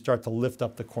week or two, start to lift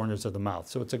up the corners of the mouth.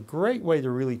 So it's a great way to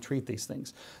really treat these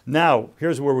things. Now,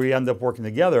 here's where we end up working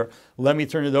together. Let me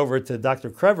turn it over to Dr.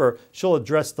 Krever. She'll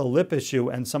address the lip issue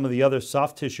and some of the other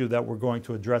soft tissue that we're going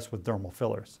to address with dermal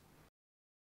fillers.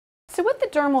 So with the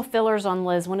dermal fillers on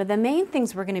Liz, one of the main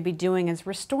things we're going to be doing is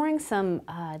restoring some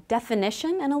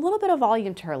definition and a little bit of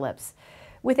volume to her lips.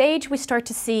 With age, we start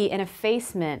to see an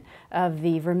effacement of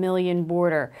the vermilion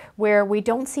border, where we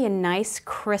don't see a nice,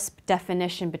 crisp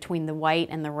definition between the white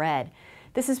and the red.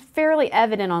 This is fairly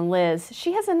evident on Liz.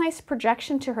 She has a nice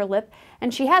projection to her lip,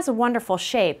 and she has a wonderful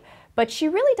shape, but she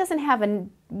really doesn't have a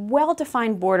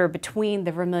well-defined border between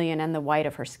the vermilion and the white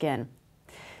of her skin.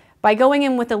 By going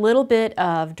in with a little bit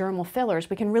of dermal fillers,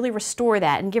 we can really restore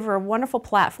that and give her a wonderful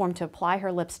platform to apply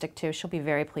her lipstick to. She'll be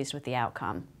very pleased with the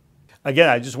outcome. Again,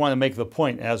 I just want to make the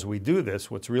point as we do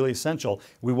this, what's really essential,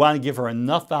 we want to give her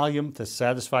enough volume to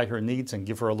satisfy her needs and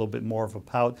give her a little bit more of a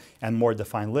pout and more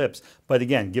defined lips. But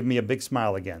again, give me a big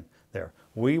smile again there.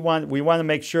 We want to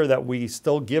make sure that we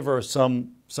still give her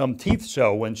some teeth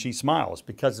show when she smiles,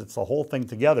 because it's the whole thing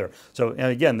together. So,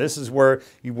 and again, this is where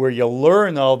you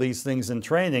learn all these things in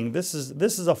training. This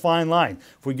is a fine line.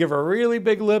 If we give her really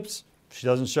big lips, she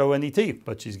doesn't show any teeth,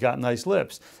 but she's got nice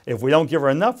lips. If we don't give her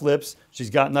enough lips, she's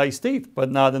got nice teeth,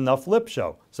 but not enough lip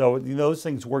show. So those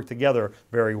things work together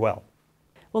very well.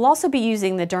 We'll also be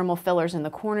using the dermal fillers in the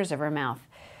corners of her mouth.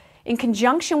 In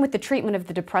conjunction with the treatment of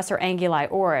the depressor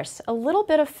anguli oris, a little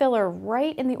bit of filler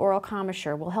right in the oral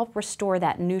commissure will help restore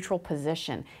that neutral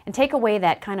position and take away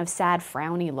that kind of sad,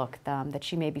 frowny look that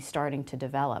she may be starting to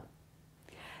develop.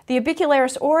 The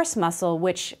orbicularis oris muscle,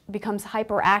 which becomes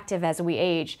hyperactive as we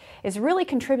age, is really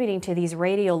contributing to these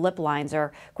radial lip lines,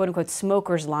 or quote-unquote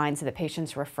smoker's lines that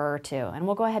patients refer to. And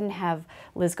we'll go ahead and have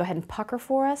Liz go ahead and pucker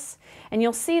for us. And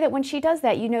you'll see that when she does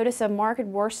that, you notice a marked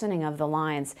worsening of the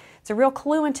lines. It's a real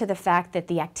clue into the fact that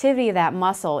the activity of that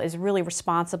muscle is really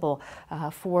responsible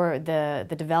for the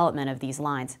development of these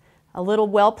lines. A little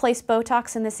well-placed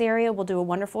Botox in this area will do a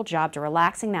wonderful job to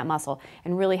relaxing that muscle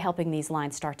and really helping these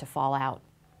lines start to fall out.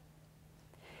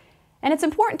 And it's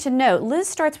important to note, Liz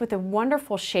starts with a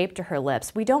wonderful shape to her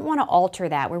lips. We don't want to alter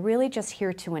that. We're really just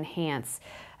here to enhance.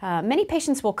 Many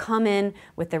patients will come in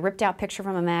with the ripped out picture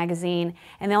from a magazine,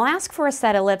 and they'll ask for a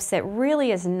set of lips that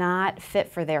really is not fit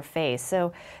for their face.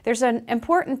 So there's an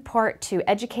important part to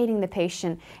educating the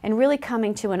patient and really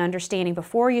coming to an understanding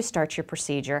before you start your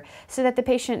procedure so that the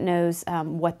patient knows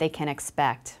what they can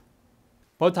expect.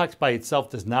 Botox by itself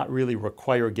does not really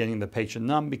require getting the patient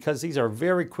numb, because these are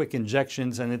very quick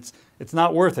injections and it's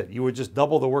not worth it. You would just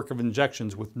double the work of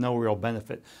injections with no real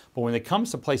benefit. But when it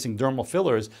comes to placing dermal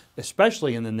fillers,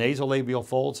 especially in the nasolabial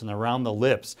folds and around the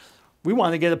lips, we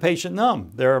want to get a patient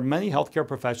numb. There are many healthcare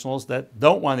professionals that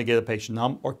don't want to get a patient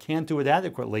numb or can't do it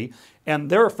adequately, and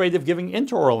they're afraid of giving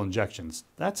intraoral injections.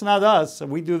 That's not us,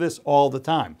 and we do this all the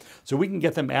time. So we can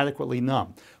get them adequately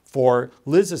numb. For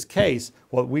Liz's case,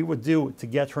 what we would do to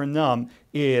get her numb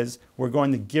is we're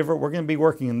going to be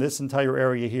working in this entire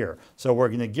area here. So we're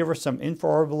going to give her some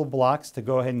infraorbital blocks to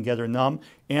go ahead and get her numb,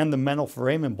 and the mental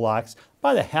foramen blocks,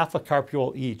 about a half a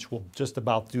carpule each, will just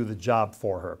about do the job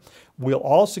for her. We'll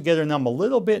also get her numb a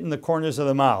little bit in the corners of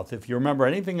the mouth. If you remember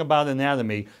anything about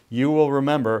anatomy, you will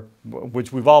remember,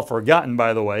 which we've all forgotten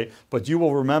by the way, but you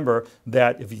will remember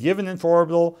that if you give an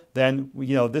infraorbital, then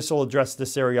this will address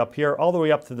this area up here, all the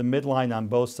way up to the midline on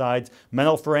both sides.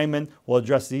 Mental foramen will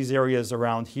address these areas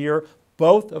around here.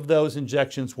 Both of those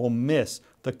injections will miss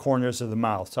the corners of the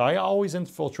mouth. So I always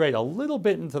infiltrate a little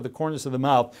bit into the corners of the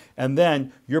mouth, and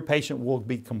then your patient will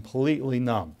be completely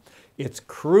numb. It's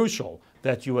crucial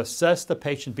that you assess the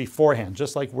patient beforehand,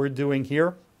 just like we're doing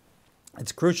here.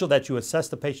 It's crucial that you assess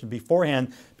the patient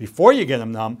beforehand before you get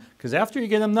them numb, because after you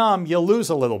get them numb, you'll lose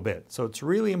a little bit. So it's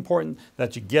really important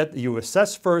that you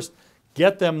assess first,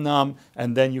 get them numb,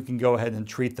 and then you can go ahead and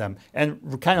treat them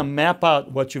and kind of map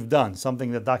out what you've done.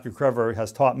 Something that Dr. Krever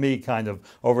has taught me kind of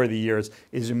over the years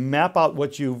is you map out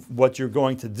what you're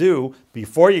going to do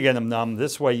before you get them numb.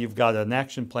 This way you've got an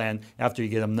action plan after you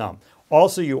get them numb.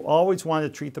 Also, you always want to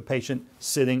treat the patient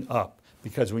sitting up,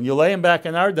 because when you lay them back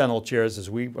in our dental chairs, as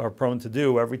we are prone to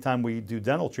do every time we do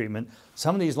dental treatment,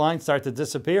 some of these lines start to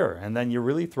disappear, and then you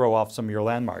really throw off some of your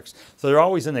landmarks. So they're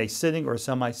always in a sitting or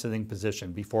semi-sitting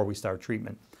position before we start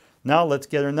treatment. Now let's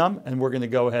get her numb, and we're going to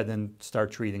go ahead and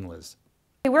start treating Liz.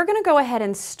 We're going to go ahead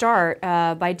and start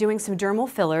by doing some dermal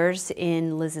fillers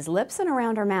in Liz's lips and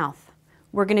around her mouth.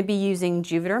 We're going to be using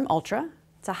Juvederm Ultra.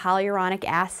 It's a hyaluronic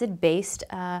acid-based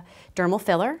dermal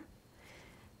filler.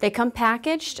 They come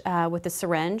packaged with a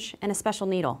syringe and a special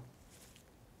needle.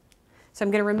 So I'm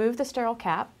going to remove the sterile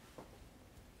cap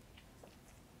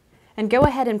and go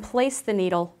ahead and place the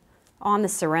needle on the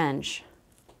syringe.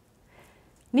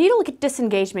 Needle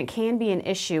disengagement can be an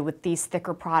issue with these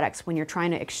thicker products when you're trying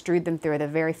to extrude them through the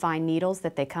very fine needles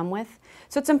that they come with.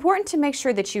 So it's important to make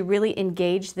sure that you really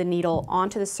engage the needle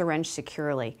onto the syringe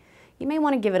securely. You may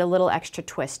want to give it a little extra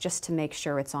twist just to make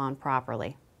sure it's on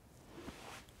properly.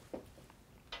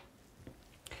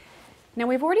 Now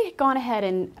we've already gone ahead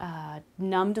and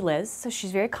numbed Liz, so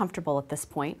she's very comfortable at this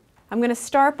point. I'm going to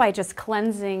start by just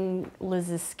cleansing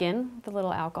Liz's skin with a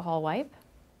little alcohol wipe.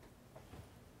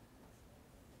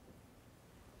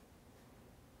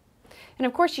 And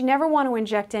of course, you never want to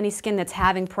inject any skin that's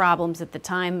having problems at the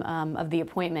time of the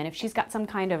appointment. If she's got some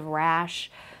kind of rash,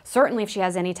 certainly if she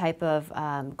has any type of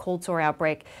cold sore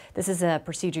outbreak, this is a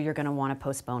procedure you're going to want to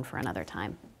postpone for another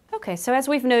time. Okay, so as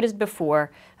we've noticed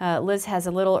before, Liz has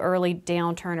a little early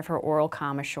downturn of her oral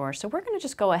commissure, so we're going to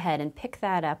just go ahead and pick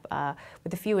that up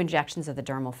with a few injections of the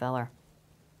dermal filler.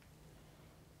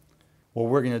 What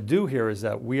we're going to do here is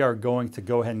that we are going to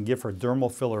go ahead and give her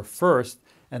dermal filler first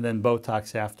and then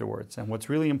Botox afterwards. And what's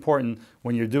really important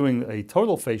when you're doing a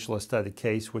total facial aesthetic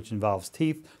case, which involves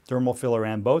teeth, dermal filler,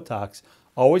 and Botox,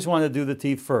 always want to do the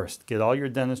teeth first. Get all your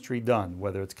dentistry done,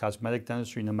 whether it's cosmetic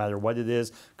dentistry, no matter what it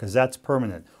is, because that's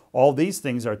permanent. All these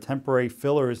things are temporary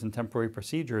fillers and temporary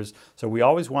procedures, so we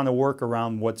always want to work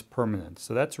around what's permanent.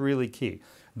 So that's really key.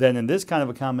 Then in this kind of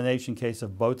a combination case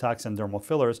of Botox and dermal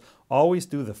fillers, always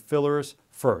do the fillers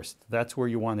first. That's where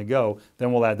you want to go.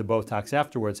 Then we'll add the Botox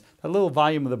afterwards. That little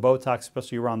volume of the Botox,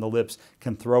 especially around the lips,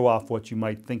 can throw off what you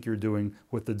might think you're doing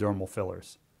with the dermal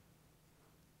fillers.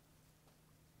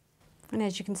 And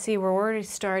as you can see, we're already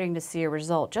starting to see a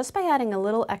result just by adding a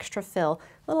little extra fill,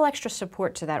 a little extra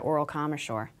support to that oral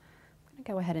commissure. I'm going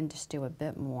to go ahead and just do a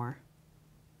bit more.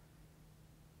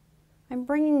 I'm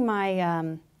bringing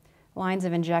my lines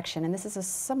of injection, and this is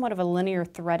somewhat of a linear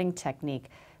threading technique,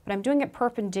 but I'm doing it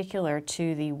perpendicular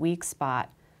to the weak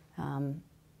spot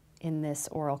in this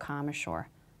oral commissure.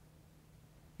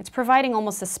 It's providing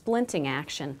almost a splinting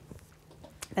action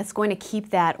that's going to keep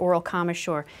that oral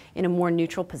commissure in a more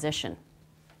neutral position.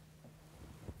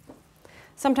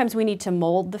 Sometimes we need to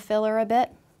mold the filler a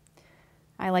bit.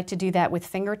 I like to do that with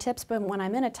fingertips, but when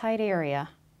I'm in a tight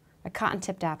area, a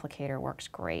cotton-tipped applicator works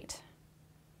great.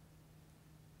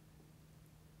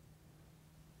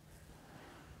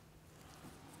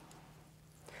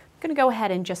 I'm going to go ahead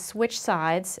and just switch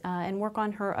sides and work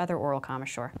on her other oral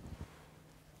commissure.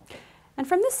 And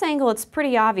from this angle, it's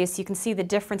pretty obvious. You can see the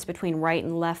difference between right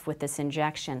and left with this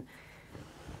injection.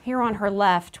 Here on her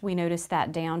left, we notice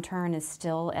that downturn is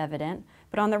still evident,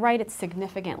 but on the right, it's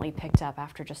significantly picked up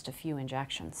after just a few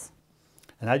injections.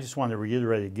 And I just want to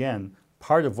reiterate again,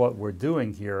 part of what we're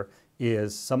doing here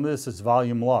is some of this is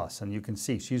volume loss, and you can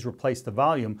see she's replaced the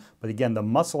volume, but again, the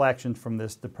muscle action from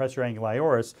this depressor anguli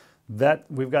oris, that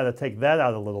we've got to take that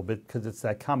out a little bit because it's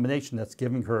that combination that's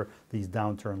giving her these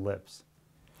downturned lips.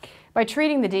 By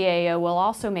treating the DAO, we'll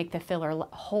also make the filler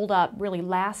hold up, really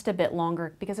last a bit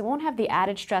longer because it won't have the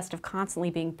added stress of constantly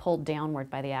being pulled downward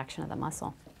by the action of the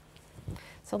muscle.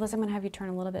 So Liz, I'm going to have you turn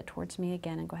a little bit towards me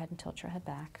again and go ahead and tilt your head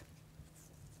back.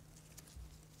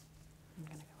 I'm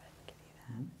going to go ahead and give you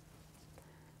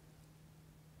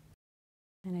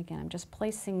that. And again, I'm just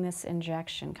placing this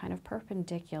injection kind of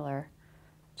perpendicular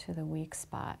to the weak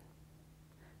spot,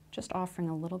 just offering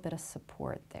a little bit of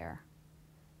support there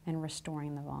and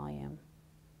restoring the volume.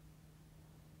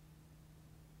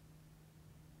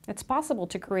 It's possible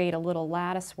to create a little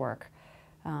lattice work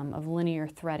of linear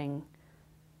threading,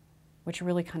 which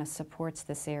really kind of supports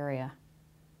this area.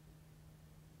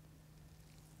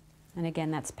 And again,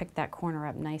 that's picked that corner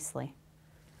up nicely.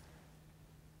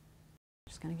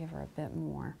 Just going to give her a bit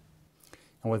more.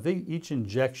 And with each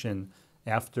injection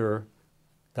after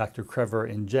Dr. Krever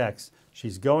injects,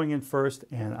 she's going in first,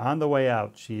 and on the way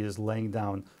out, she is laying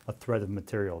down a thread of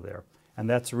material there. And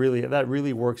that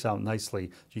really works out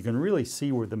nicely. You can really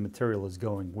see where the material is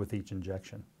going with each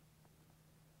injection.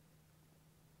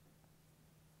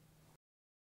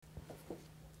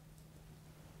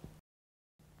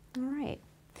 All right.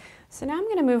 So now I'm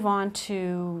going to move on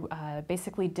to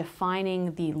basically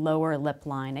defining the lower lip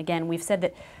line. Again, we've said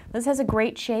that Liz has a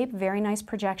great shape, very nice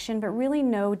projection, but really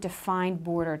no defined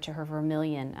border to her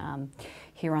vermilion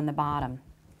here on the bottom.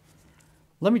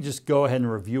 Let me just go ahead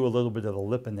and review a little bit of the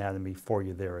lip anatomy for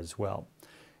you there as well.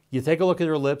 You take a look at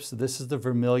her lips. This is the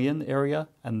vermilion area,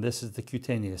 and this is the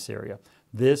cutaneous area.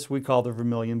 This we call the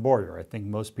vermilion border. I think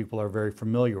most people are very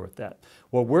familiar with that.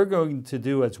 What we're going to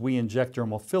do as we inject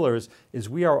dermal fillers is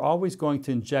we are always going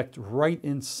to inject right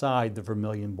inside the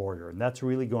vermilion border, and that's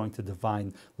really going to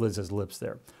define Liz's lips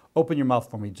there. Open your mouth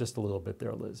for me just a little bit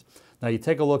there, Liz. Now you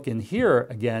take a look in here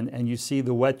again, and you see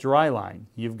the wet-dry line.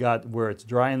 You've got where it's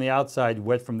dry on the outside,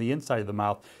 wet from the inside of the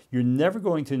mouth. You're never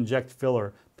going to inject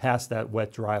filler past that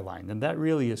wet-dry line, and that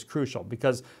really is crucial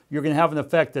because you're going to have an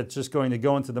effect that's just going to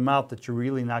go into the mouth that you're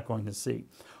really not going to see.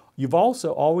 You've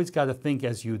also always got to think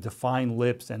as you define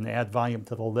lips and add volume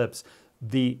to the lips,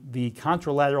 the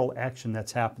contralateral action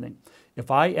that's happening. If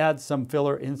I add some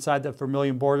filler inside that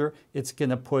vermilion border, it's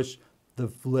going to push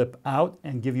the lip out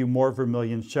and give you more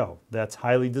vermilion show. That's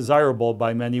highly desirable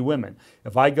by many women.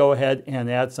 If I go ahead and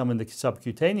add some in the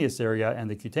subcutaneous area and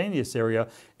the cutaneous area,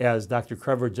 as Dr.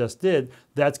 Krever just did,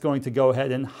 that's going to go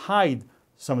ahead and hide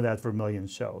some of that vermilion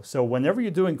show. So whenever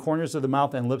you're doing corners of the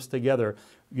mouth and lips together,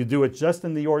 you do it just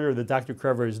in the order that Dr.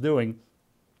 Krever is doing.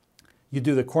 You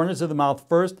do the corners of the mouth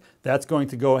first. That's going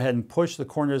to go ahead and push the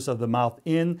corners of the mouth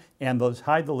in and those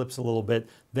hide the lips a little bit.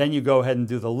 Then you go ahead and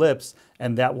do the lips,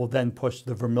 and that will then push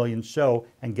the vermilion show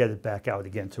and get it back out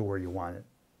again to where you want it.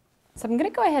 So I'm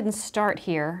going to go ahead and start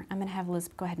here. I'm going to have Liz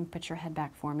go ahead and put your head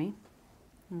back for me.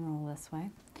 And roll this way.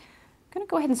 I'm going to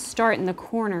go ahead and start in the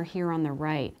corner here on the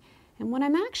right. And what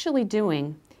I'm actually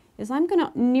doing is I'm going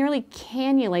to nearly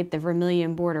cannulate the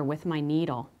vermilion border with my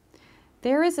needle.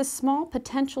 There is a small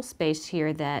potential space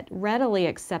here that readily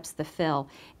accepts the fill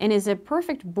and is a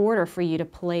perfect border for you to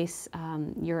place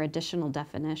your additional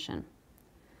definition.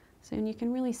 So you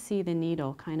can really see the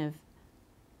needle kind of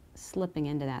slipping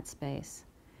into that space.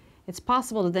 It's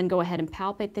possible to then go ahead and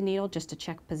palpate the needle just to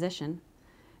check position.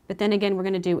 But then again, we're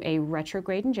going to do a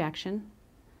retrograde injection.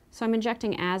 So I'm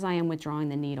injecting as I am withdrawing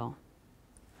the needle.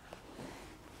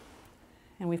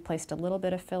 And we've placed a little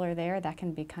bit of filler there. That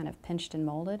can be kind of pinched and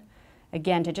molded.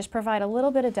 Again, to just provide a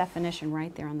little bit of definition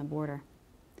right there on the border.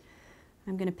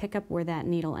 I'm going to pick up where that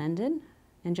needle ended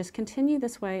and just continue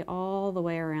this way all the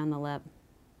way around the lip.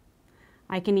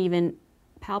 I can even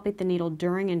palpate the needle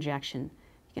during injection.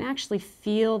 You can actually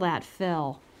feel that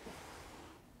fill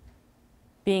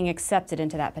being accepted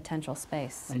into that potential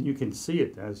space. And you can see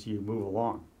it as you move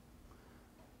along.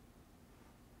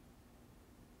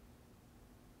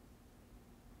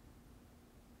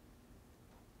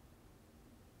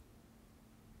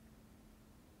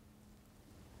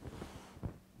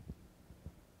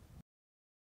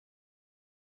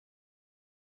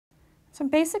 So I'm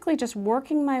basically just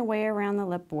working my way around the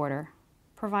lip border,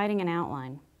 providing an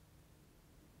outline.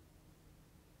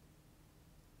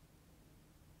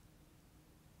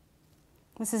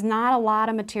 This is not a lot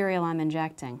of material I'm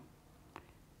injecting.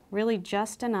 Really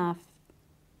just enough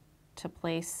to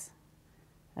place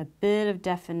a bit of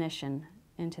definition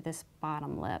into this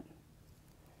bottom lip.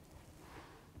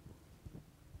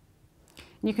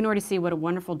 And you can already see what a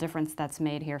wonderful difference that's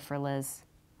made here for Liz.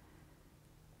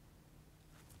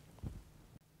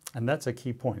 And that's a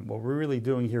key point. What we're really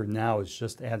doing here now is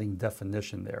just adding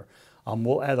definition there.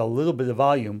 We'll add a little bit of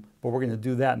volume, but we're going to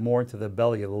do that more into the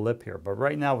belly of the lip here. But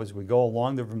right now, as we go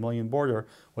along the vermilion border,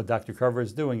 what Dr. Krever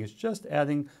is doing is just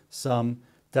adding some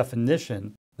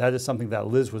definition. That is something that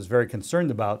Liz was very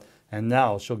concerned about, and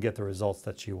now she'll get the results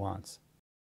that she wants.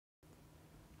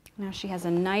 Now she has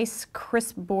a nice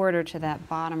crisp border to that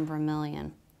bottom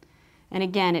vermilion. And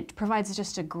again, it provides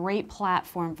just a great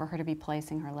platform for her to be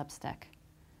placing her lipstick.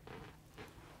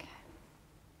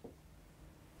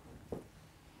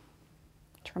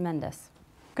 Tremendous.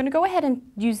 I'm going to go ahead and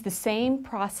use the same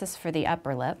process for the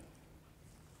upper lip.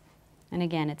 And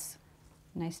again, it's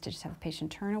nice to just have a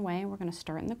patient turn away. We're going to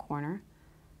start in the corner.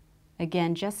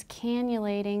 Again, just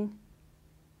cannulating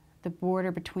the border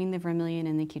between the vermilion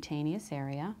and the cutaneous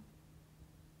area.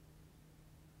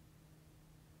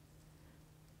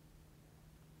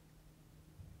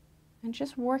 And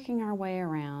just working our way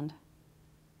around.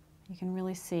 You can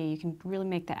really see, you can really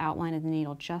make the outline of the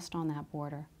needle just on that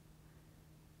border.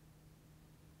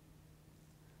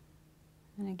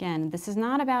 And again, this is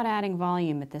not about adding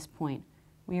volume at this point.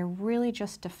 We are really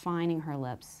just defining her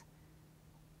lips.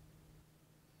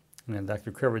 And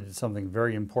Dr. Krever did something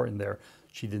very important there.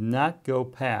 She did not go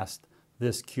past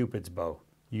this Cupid's bow.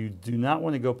 You do not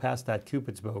want to go past that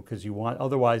Cupid's bow because you want,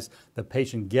 otherwise the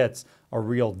patient gets a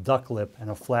real duck lip and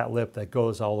a flat lip that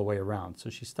goes all the way around. So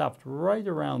she stopped right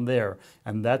around there,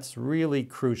 and that's really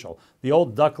crucial. The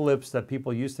old duck lips that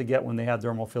people used to get when they had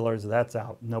dermal fillers, that's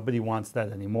out. Nobody wants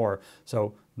that anymore.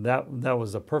 So that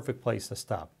was a perfect place to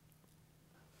stop.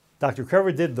 Dr.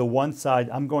 Krever did the one side.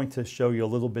 I'm going to show you a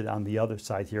little bit on the other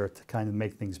side here to kind of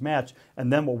make things match.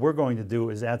 And then what we're going to do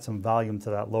is add some volume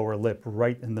to that lower lip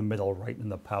right in the middle, right in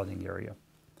the pouting area.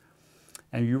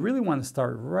 And you really want to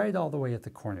start right all the way at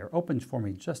the corner. Open for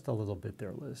me just a little bit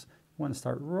there, Liz. You want to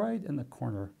start right in the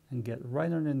corner and get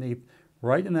right underneath,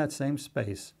 right in that same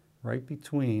space, right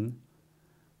between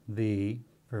the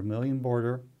vermilion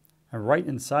border and right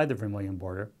inside the vermilion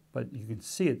border. But you can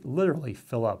see it literally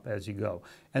fill up as you go.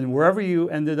 And wherever you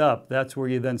ended up, that's where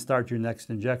you then start your next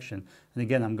injection. And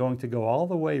again, I'm going to go all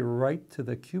the way right to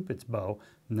the Cupid's bow,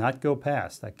 not go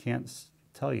past. I can't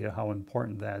tell you how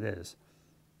important that is.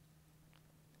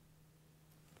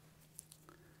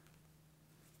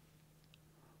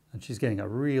 And she's getting a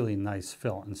really nice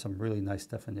fill and some really nice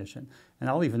definition. And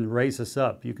I'll even raise this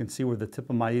up. You can see where the tip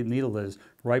of my needle is,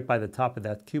 right by the top of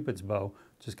that Cupid's bow.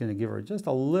 Just going to give her just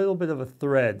a little bit of a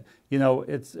thread. You know,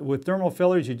 it's with dermal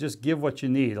fillers, you just give what you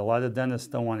need. A lot of dentists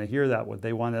don't want to hear that. What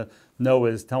they want to know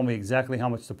is tell me exactly how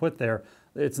much to put there.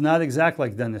 It's not exact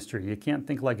like dentistry. You can't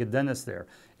think like a dentist there.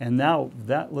 And now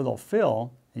that little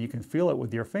fill, and you can feel it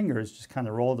with your fingers, just kind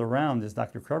of roll it around as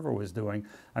Dr. Carver was doing.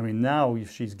 I mean, now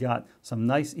she's got some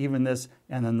nice evenness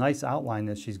and a nice outline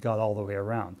that she's got all the way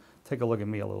around. Take a look at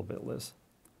me a little bit, Liz.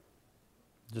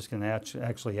 Just going to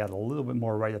actually add a little bit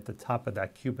more right at the top of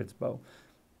that Cupid's bow.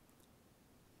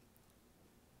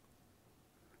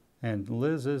 And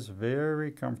Liz is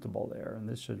very comfortable there, and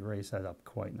this should raise that up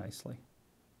quite nicely.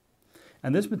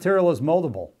 And this material is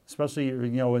moldable, especially, you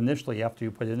know, initially after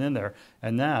you put it in there.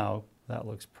 And now that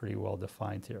looks pretty well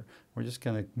defined here. We're just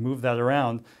going to move that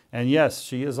around. And yes,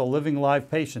 she is a living live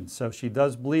patient, so she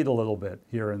does bleed a little bit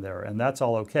here and there, and that's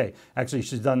all okay. Actually,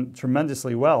 she's done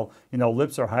tremendously well. You know,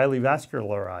 lips are highly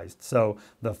vascularized, so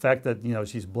the fact that, you know,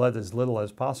 she's bled as little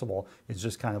as possible is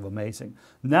just kind of amazing.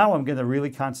 Now I'm going to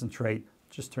really concentrate.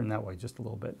 Just turn that way just a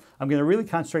little bit. I'm going to really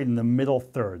concentrate in the middle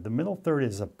third. The middle third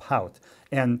is a pout.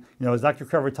 And, you know, as Dr.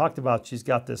 Carver talked about, she's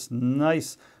got this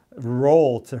nice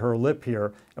roll to her lip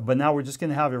here, but now we're just going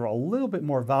to have her a little bit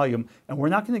more volume, and we're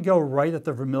not going to go right at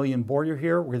the vermilion border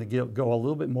here. We're going to go a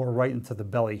little bit more right into the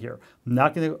belly here. I'm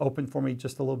not going to open for me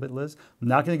just a little bit, Liz. I'm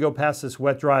not going to go past this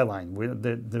wet dry line.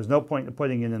 There's no point in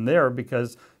putting it in there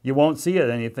because you won't see it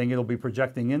anything. It'll be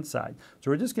projecting inside. So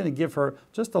we're just going to give her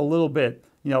just a little bit.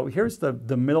 You know, here's the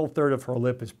middle third of her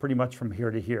lip is pretty much from here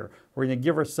to here. We're going to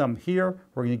give her some here.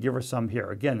 We're going to give her some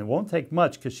here. Again, it won't take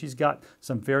much because she's got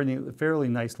some fairly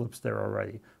nice lips there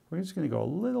already. We're just going to go a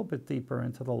little bit deeper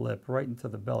into the lip, right into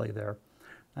the belly there.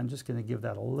 I'm just going to give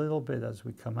that a little bit as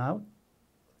we come out.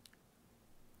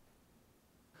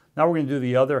 Now we're going to do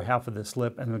the other half of this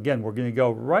lip. And again, we're going to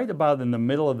go right about in the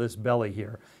middle of this belly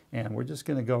here. And we're just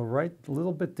going to go right a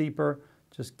little bit deeper.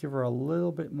 Just give her a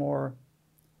little bit more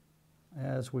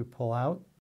as we pull out.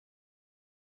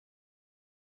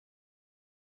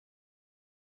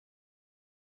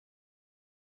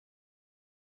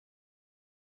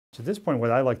 At this point,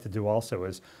 what I like to do also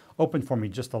is open for me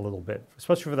just a little bit,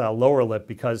 especially for that lower lip,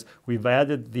 because we've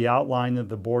added the outline of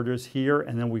the borders here,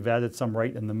 and then we've added some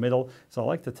right in the middle. So I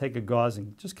like to take a gauze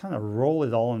and just kind of roll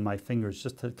it all in my fingers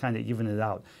just to kind of even it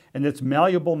out. And it's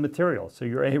malleable material, so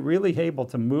you're really able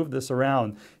to move this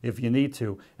around if you need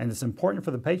to. And it's important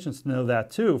for the patients to know that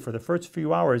too. For the first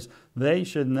few hours, they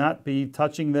should not be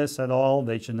touching this at all.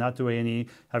 They should not do any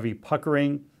heavy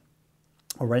puckering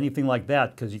or anything like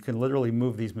that, because you can literally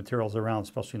move these materials around,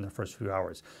 especially in the first few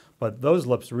hours. But those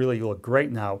lips really look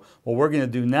great now. What we're going to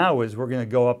do now is we're going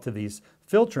to go up to these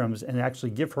filtrums and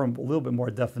actually give her a little bit more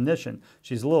definition.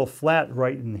 She's a little flat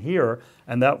right in here,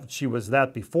 and that she was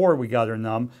that before we got her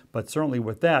numb, but certainly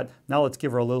with that, now let's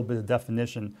give her a little bit of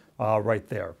definition right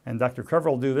there. And Dr. Carver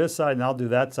will do this side and I'll do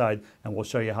that side, and we'll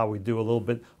show you how we do a little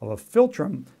bit of a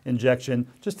filtrum injection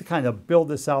just to kind of build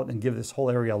this out and give this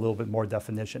whole area a little bit more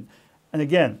definition. And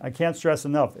again, I can't stress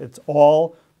enough, it's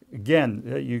all, again,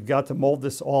 you got to mold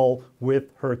this all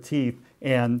with her teeth,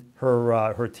 and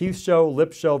her teeth show,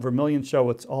 lips show, vermilion show,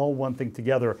 it's all one thing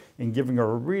together in giving her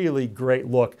a really great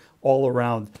look all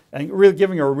around and really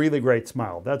giving her a really great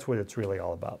smile. That's what it's really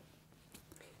all about.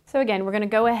 So again, we're going to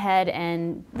go ahead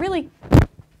and really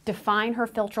define her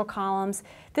philtral columns.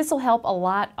 This will help a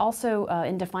lot also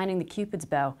in defining the Cupid's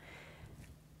bow.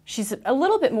 She's a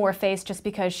little bit more effaced just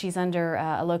because she's under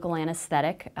a local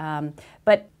anesthetic,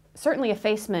 but certainly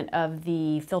effacement of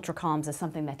the philtral columns is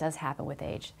something that does happen with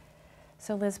age.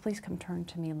 So Liz, please come turn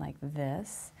to me like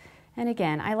this. And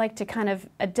again, I like to kind of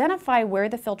identify where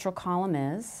the philtral column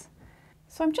is.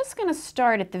 So I'm just going to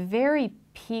start at the very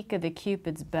peak of the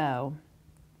Cupid's bow.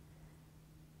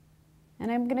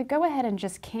 And I'm going to go ahead and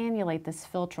just cannulate this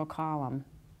philtral column.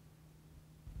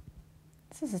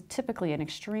 This is typically an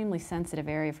extremely sensitive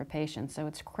area for patients, so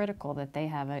it's critical that they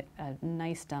have a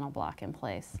nice dental block in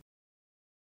place.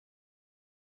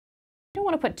 You don't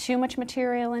want to put too much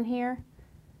material in here.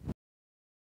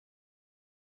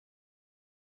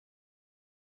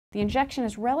 The injection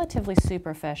is relatively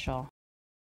superficial.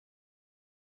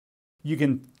 You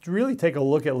can really take a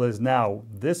look at Liz now.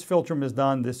 This filtrum is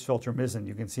done, this filtrum isn't.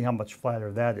 You can see how much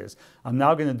flatter that is. I'm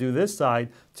now going to do this side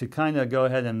to kind of go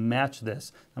ahead and match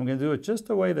this. I'm going to do it just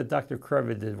the way that Dr.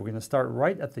 Carver did. We're going to start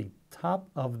right at the top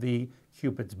of the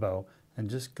Cupid's bow and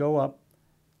just go up.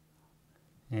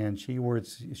 And she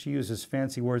uses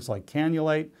fancy words like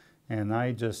cannulate, and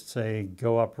I just say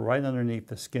go up right underneath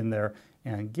the skin there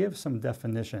and give some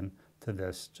definition to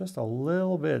this. Just a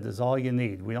little bit is all you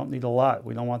need. We don't need a lot.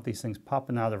 We don't want these things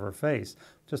popping out of her face.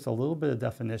 Just a little bit of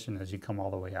definition as you come all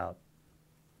the way out.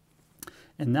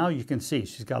 And now you can see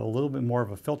she's got a little bit more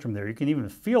of a philtrum there. You can even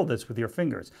feel this with your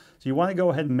fingers. So you want to go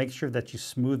ahead and make sure that you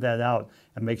smooth that out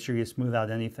and make sure you smooth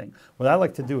out anything. What I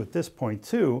like to do at this point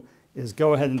too is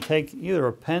go ahead and take either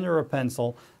a pen or a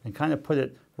pencil and kind of put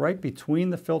it right between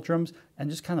the philtrums and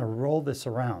just kind of roll this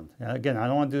around. Now, again, I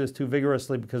don't want to do this too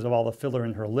vigorously because of all the filler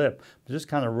in her lip, but just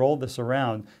kind of roll this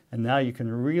around, and now you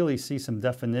can really see some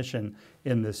definition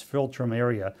in this philtrum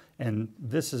area. And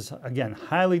this is, again,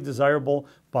 highly desirable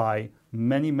by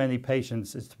many, many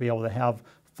patients, is to be able to have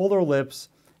fuller lips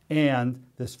and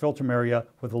this philtrum area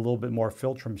with a little bit more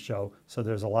philtrum show, so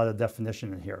there's a lot of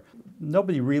definition in here.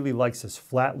 Nobody really likes this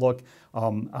flat look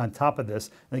on top of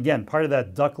this. And again, part of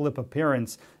that duck lip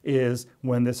appearance is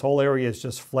when this whole area is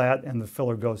just flat and the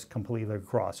filler goes completely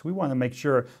across. We want to make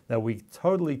sure that we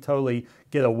totally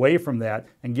get away from that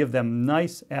and give them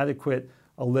nice, adequate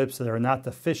lips that are not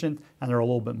deficient and are a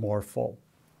little bit more full.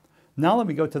 Now let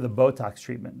me go to the Botox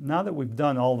treatment. Now that we've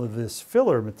done all of this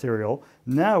filler material,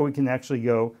 now we can actually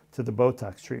go to the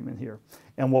Botox treatment here.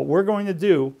 And what we're going to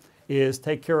do is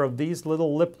take care of these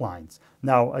little lip lines.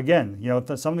 Now again, you know,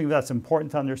 something that's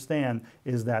important to understand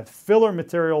is that filler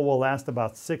material will last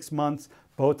about 6 months,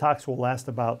 Botox will last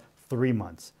about 3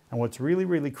 months. And what's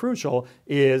really crucial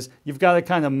is you've got to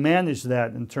kind of manage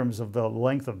that in terms of the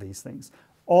length of these things.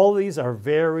 All these are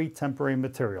very temporary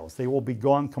materials. They will be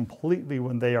gone completely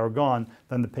when they are gone.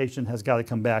 Then the patient has got to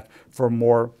come back for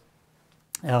more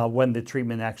when the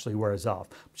treatment actually wears off.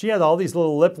 She had all these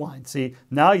little lip lines. See,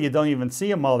 now you don't even see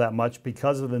them all that much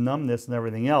because of the numbness and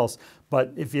everything else.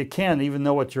 But if you can, even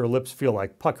know what your lips feel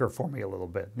like, pucker for me a little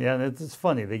bit. Yeah, and it's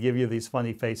funny. They give you these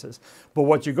funny faces. But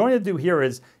what you're going to do here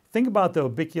is think about the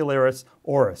orbicularis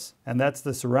oris, and that's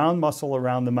this round muscle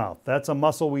around the mouth. That's a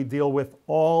muscle we deal with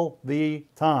all the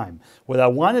time. What I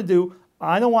want to do,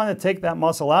 I don't want to take that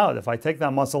muscle out. If I take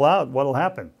that muscle out, what'll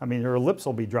happen? I mean, her lips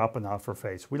will be dropping off her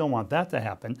face. We don't want that to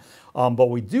happen. But what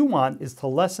we do want is to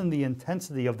lessen the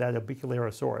intensity of that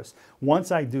orbicularis oris.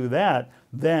 Once I do that,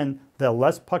 then the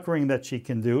less puckering that she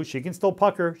can do, she can still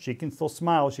pucker, she can still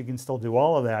smile, she can still do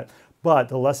all of that. But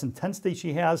the less intensity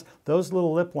she has, those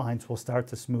little lip lines will start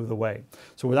to smooth away.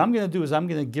 So what I'm going to do is I'm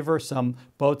going to give her some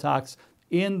Botox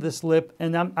in this lip,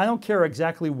 and I don't care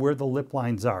exactly where the lip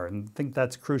lines are, and I think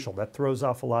that's crucial. That throws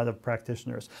off a lot of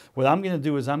practitioners. What I'm going to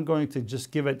do is I'm going to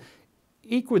just give it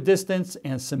equidistant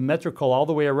and symmetrical all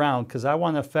the way around, because I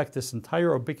want to affect this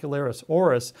entire orbicularis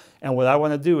oris, and what I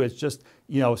want to do is just,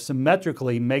 you know,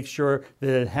 symmetrically make sure that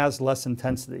it has less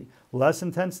intensity. Less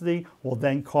intensity will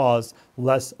then cause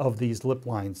less of these lip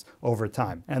lines over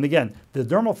time. And again, the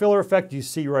dermal filler effect you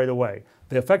see right away.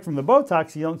 The effect from the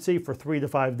Botox you don't see for 3 to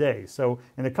 5 days. So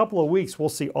in a couple of weeks, we'll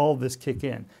see all of this kick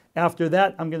in. After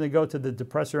that, I'm going to go to the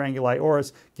depressor anguli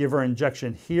oris, give her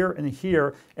injection here and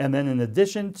here, and then in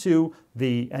addition to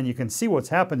the, and you can see what's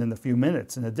happened in a few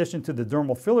minutes, in addition to the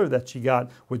dermal filler that she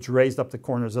got, which raised up the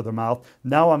corners of the mouth,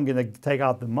 now I'm going to take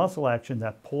out the muscle action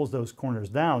that pulls those corners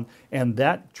down, and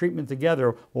that treatment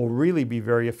together will really be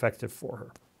very effective for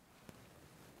her.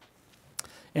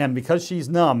 And because she's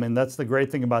numb, and that's the great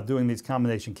thing about doing these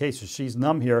combination cases, she's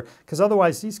numb here, because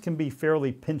otherwise these can be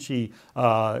fairly pinchy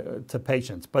to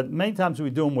patients. But many times we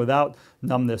do them without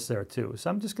numbness there too. So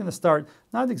I'm just going to start,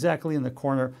 not exactly in the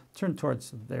corner, turn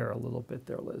towards there a little bit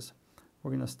there, Liz.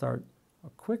 We're going to start a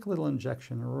quick little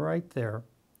injection right there.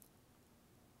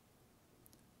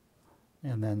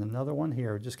 And then another one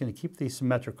here. We're just going to keep these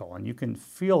symmetrical, and you can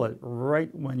feel it right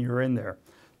when you're in there.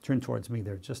 Turn towards me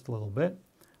there just a little bit.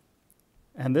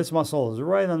 And this muscle is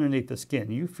right underneath the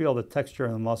skin. You feel the texture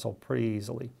of the muscle pretty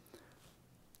easily.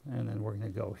 And then we're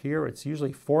going to go here. It's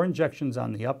usually 4 injections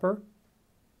on the upper.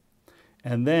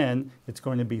 And then it's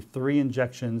going to be 3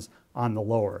 injections on the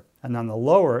lower. And on the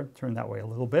lower, turn that way a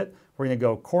little bit, we're going to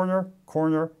go corner,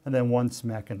 corner, and then 1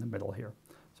 smack in the middle here.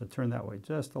 So turn that way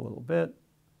just a little bit.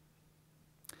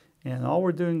 And all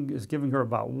we're doing is giving her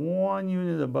about 1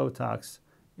 unit of Botox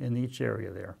in each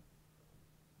area there.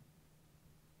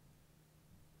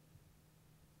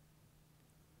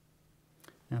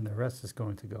 And the rest is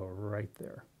going to go right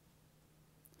there.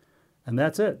 And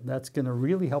that's it. That's going to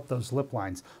really help those lip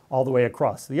lines all the way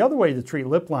across. The other way to treat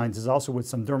lip lines is also with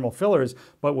some dermal fillers,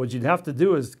 but what you'd have to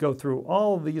do is go through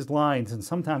all of these lines, and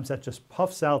sometimes that just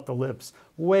puffs out the lips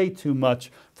way too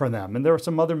much for them. And there are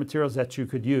some other materials that you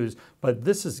could use, but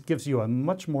this gives you a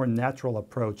much more natural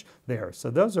approach there. So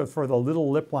those are for the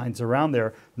little lip lines around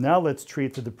there. Now let's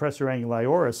treat the depressor anguli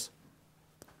oris.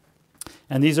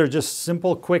 And these are just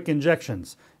simple, quick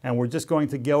injections. And we're just going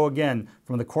to go again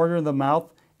from the corner of the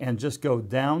mouth and just go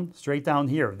down, straight down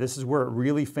here. This is where it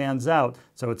really fans out,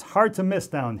 so it's hard to miss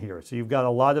down here. So you've got a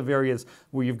lot of areas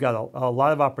where you've got a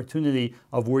lot of opportunity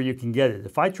of where you can get it.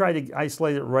 If I try to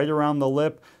isolate it right around the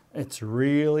lip, it's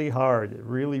really hard. It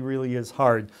really, really is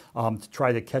hard to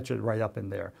try to catch it right up in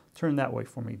there. Turn that way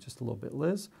for me just a little bit,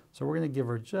 Liz. So we're going to give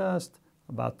her just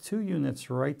about 2 units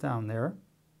right down there.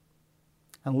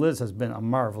 And Liz has been a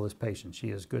marvelous patient. She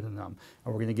is good and numb.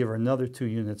 And we're going to give her another 2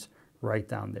 units right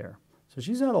down there. So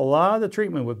she's had a lot of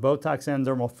treatment with Botox and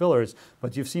dermal fillers,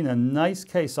 but you've seen a nice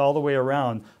case all the way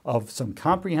around of some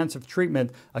comprehensive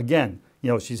treatment. Again, you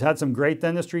know, she's had some great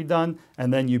dentistry done,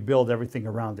 and then you build everything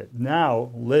around it. Now,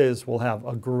 Liz will have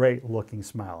a great looking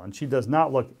smile, and she does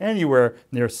not look anywhere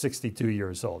near 62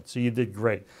 years old. So you did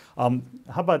great. How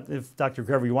about if, Dr.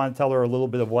 Krever, you want to tell her a little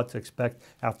bit of what to expect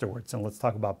afterwards, and let's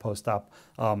talk about post-op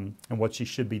and what she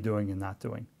should be doing and not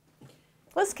doing.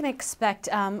 Liz can expect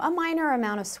a minor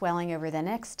amount of swelling over the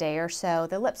next day or so.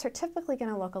 The lips are typically going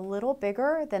to look a little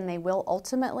bigger than they will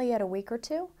ultimately at a week or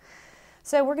 2.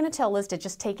 So we're going to tell Liz to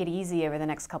just take it easy over the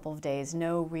next couple of days.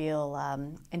 No real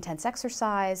intense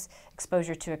exercise,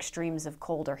 exposure to extremes of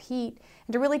cold or heat,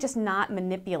 and to really just not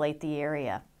manipulate the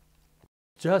area.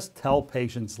 Just tell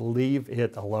patients, leave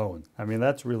it alone. I mean,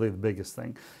 that's really the biggest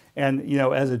thing. And, you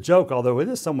know, as a joke, although it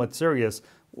is somewhat serious,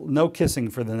 no kissing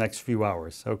for the next few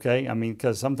hours, okay? I mean,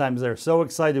 because sometimes they're so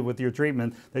excited with your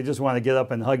treatment, they just want to get up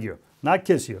and hug you. Not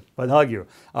kiss you, but hug you.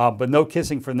 But no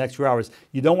kissing for the next few hours.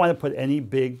 You don't want to put any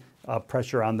big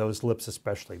pressure on those lips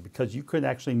especially, because you could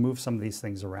actually move some of these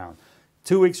things around.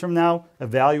 2 weeks from now,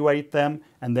 evaluate them,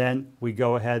 and then we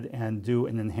go ahead and do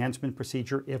an enhancement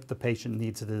procedure if the patient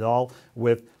needs it at all,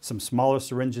 with some smaller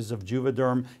syringes of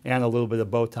Juvederm and a little bit of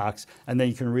Botox, and then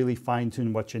you can really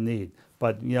fine-tune what you need.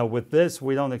 But, you know, with this,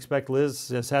 we don't expect Liz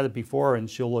has had it before, and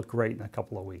she'll look great in a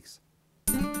couple of weeks.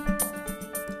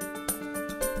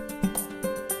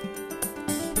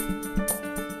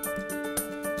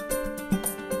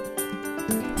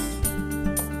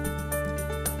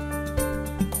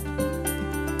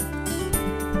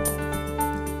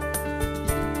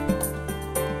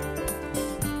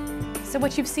 So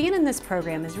what you've seen in this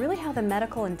program is really how the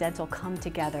medical and dental come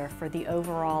together for the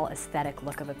overall aesthetic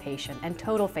look of a patient and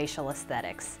total facial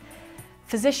aesthetics.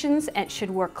 Physicians should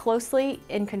work closely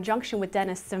in conjunction with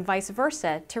dentists and vice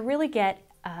versa to really get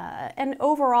an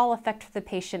overall effect for the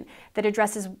patient that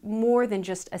addresses more than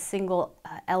just a single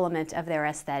element of their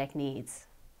aesthetic needs.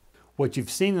 What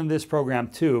you've seen in this program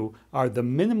too are the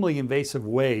minimally invasive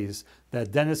ways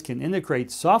that dentists can integrate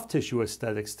soft tissue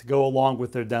aesthetics to go along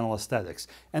with their dental aesthetics.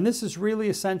 And this is really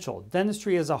essential.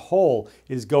 Dentistry as a whole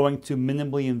is going to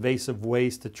minimally invasive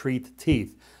ways to treat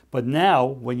teeth. But now,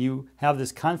 when you have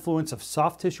this confluence of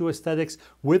soft tissue aesthetics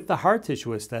with the hard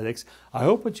tissue aesthetics, I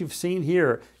hope what you've seen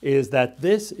here is that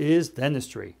this is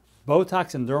dentistry.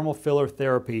 Botox and dermal filler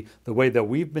therapy, the way that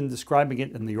we've been describing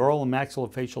it in the oral and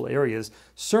maxillofacial areas,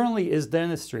 certainly is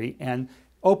dentistry and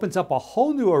opens up a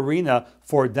whole new arena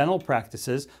for dental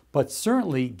practices, but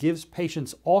certainly gives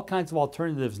patients all kinds of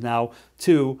alternatives now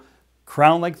to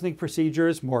crown lengthening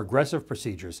procedures, more aggressive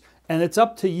procedures. And it's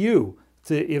up to you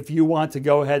if you want to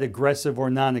go ahead aggressive or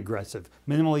non-aggressive,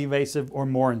 minimally invasive or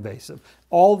more invasive.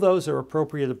 All those are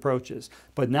appropriate approaches.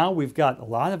 But now we've got a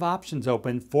lot of options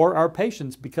open for our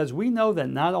patients, because we know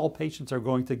that not all patients are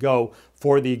going to go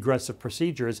for the aggressive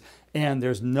procedures, and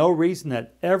there's no reason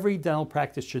that every dental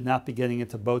practice should not be getting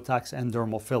into Botox and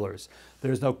dermal fillers.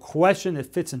 There's no question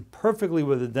it fits in perfectly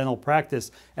with a dental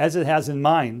practice, as it has in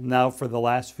mine now for the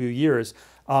last few years.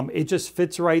 It just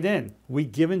fits right in. We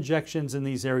give injections in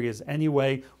these areas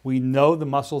anyway. We know the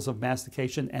muscles of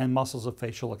mastication and muscles of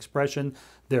facial expression.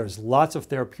 There's lots of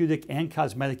therapeutic and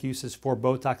cosmetic uses for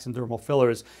Botox and dermal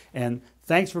fillers. And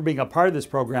thanks for being a part of this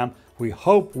program. We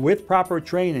hope with proper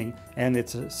training, and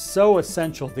it's so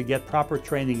essential to get proper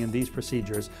training in these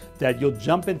procedures, that you'll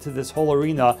jump into this whole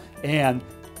arena and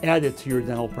add it to your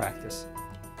dental practice.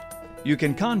 You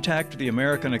can contact the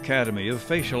American Academy of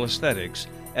Facial Aesthetics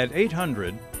at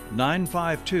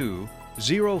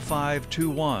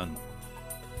 800-952-0521.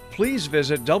 Please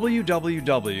visit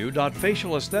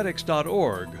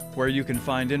www.facialaesthetics.org, where you can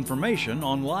find information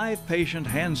on live patient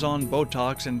hands-on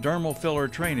Botox and dermal filler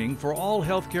training for all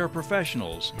healthcare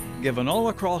professionals, given all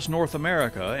across North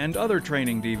America, and other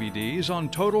training DVDs on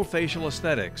total facial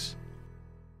aesthetics.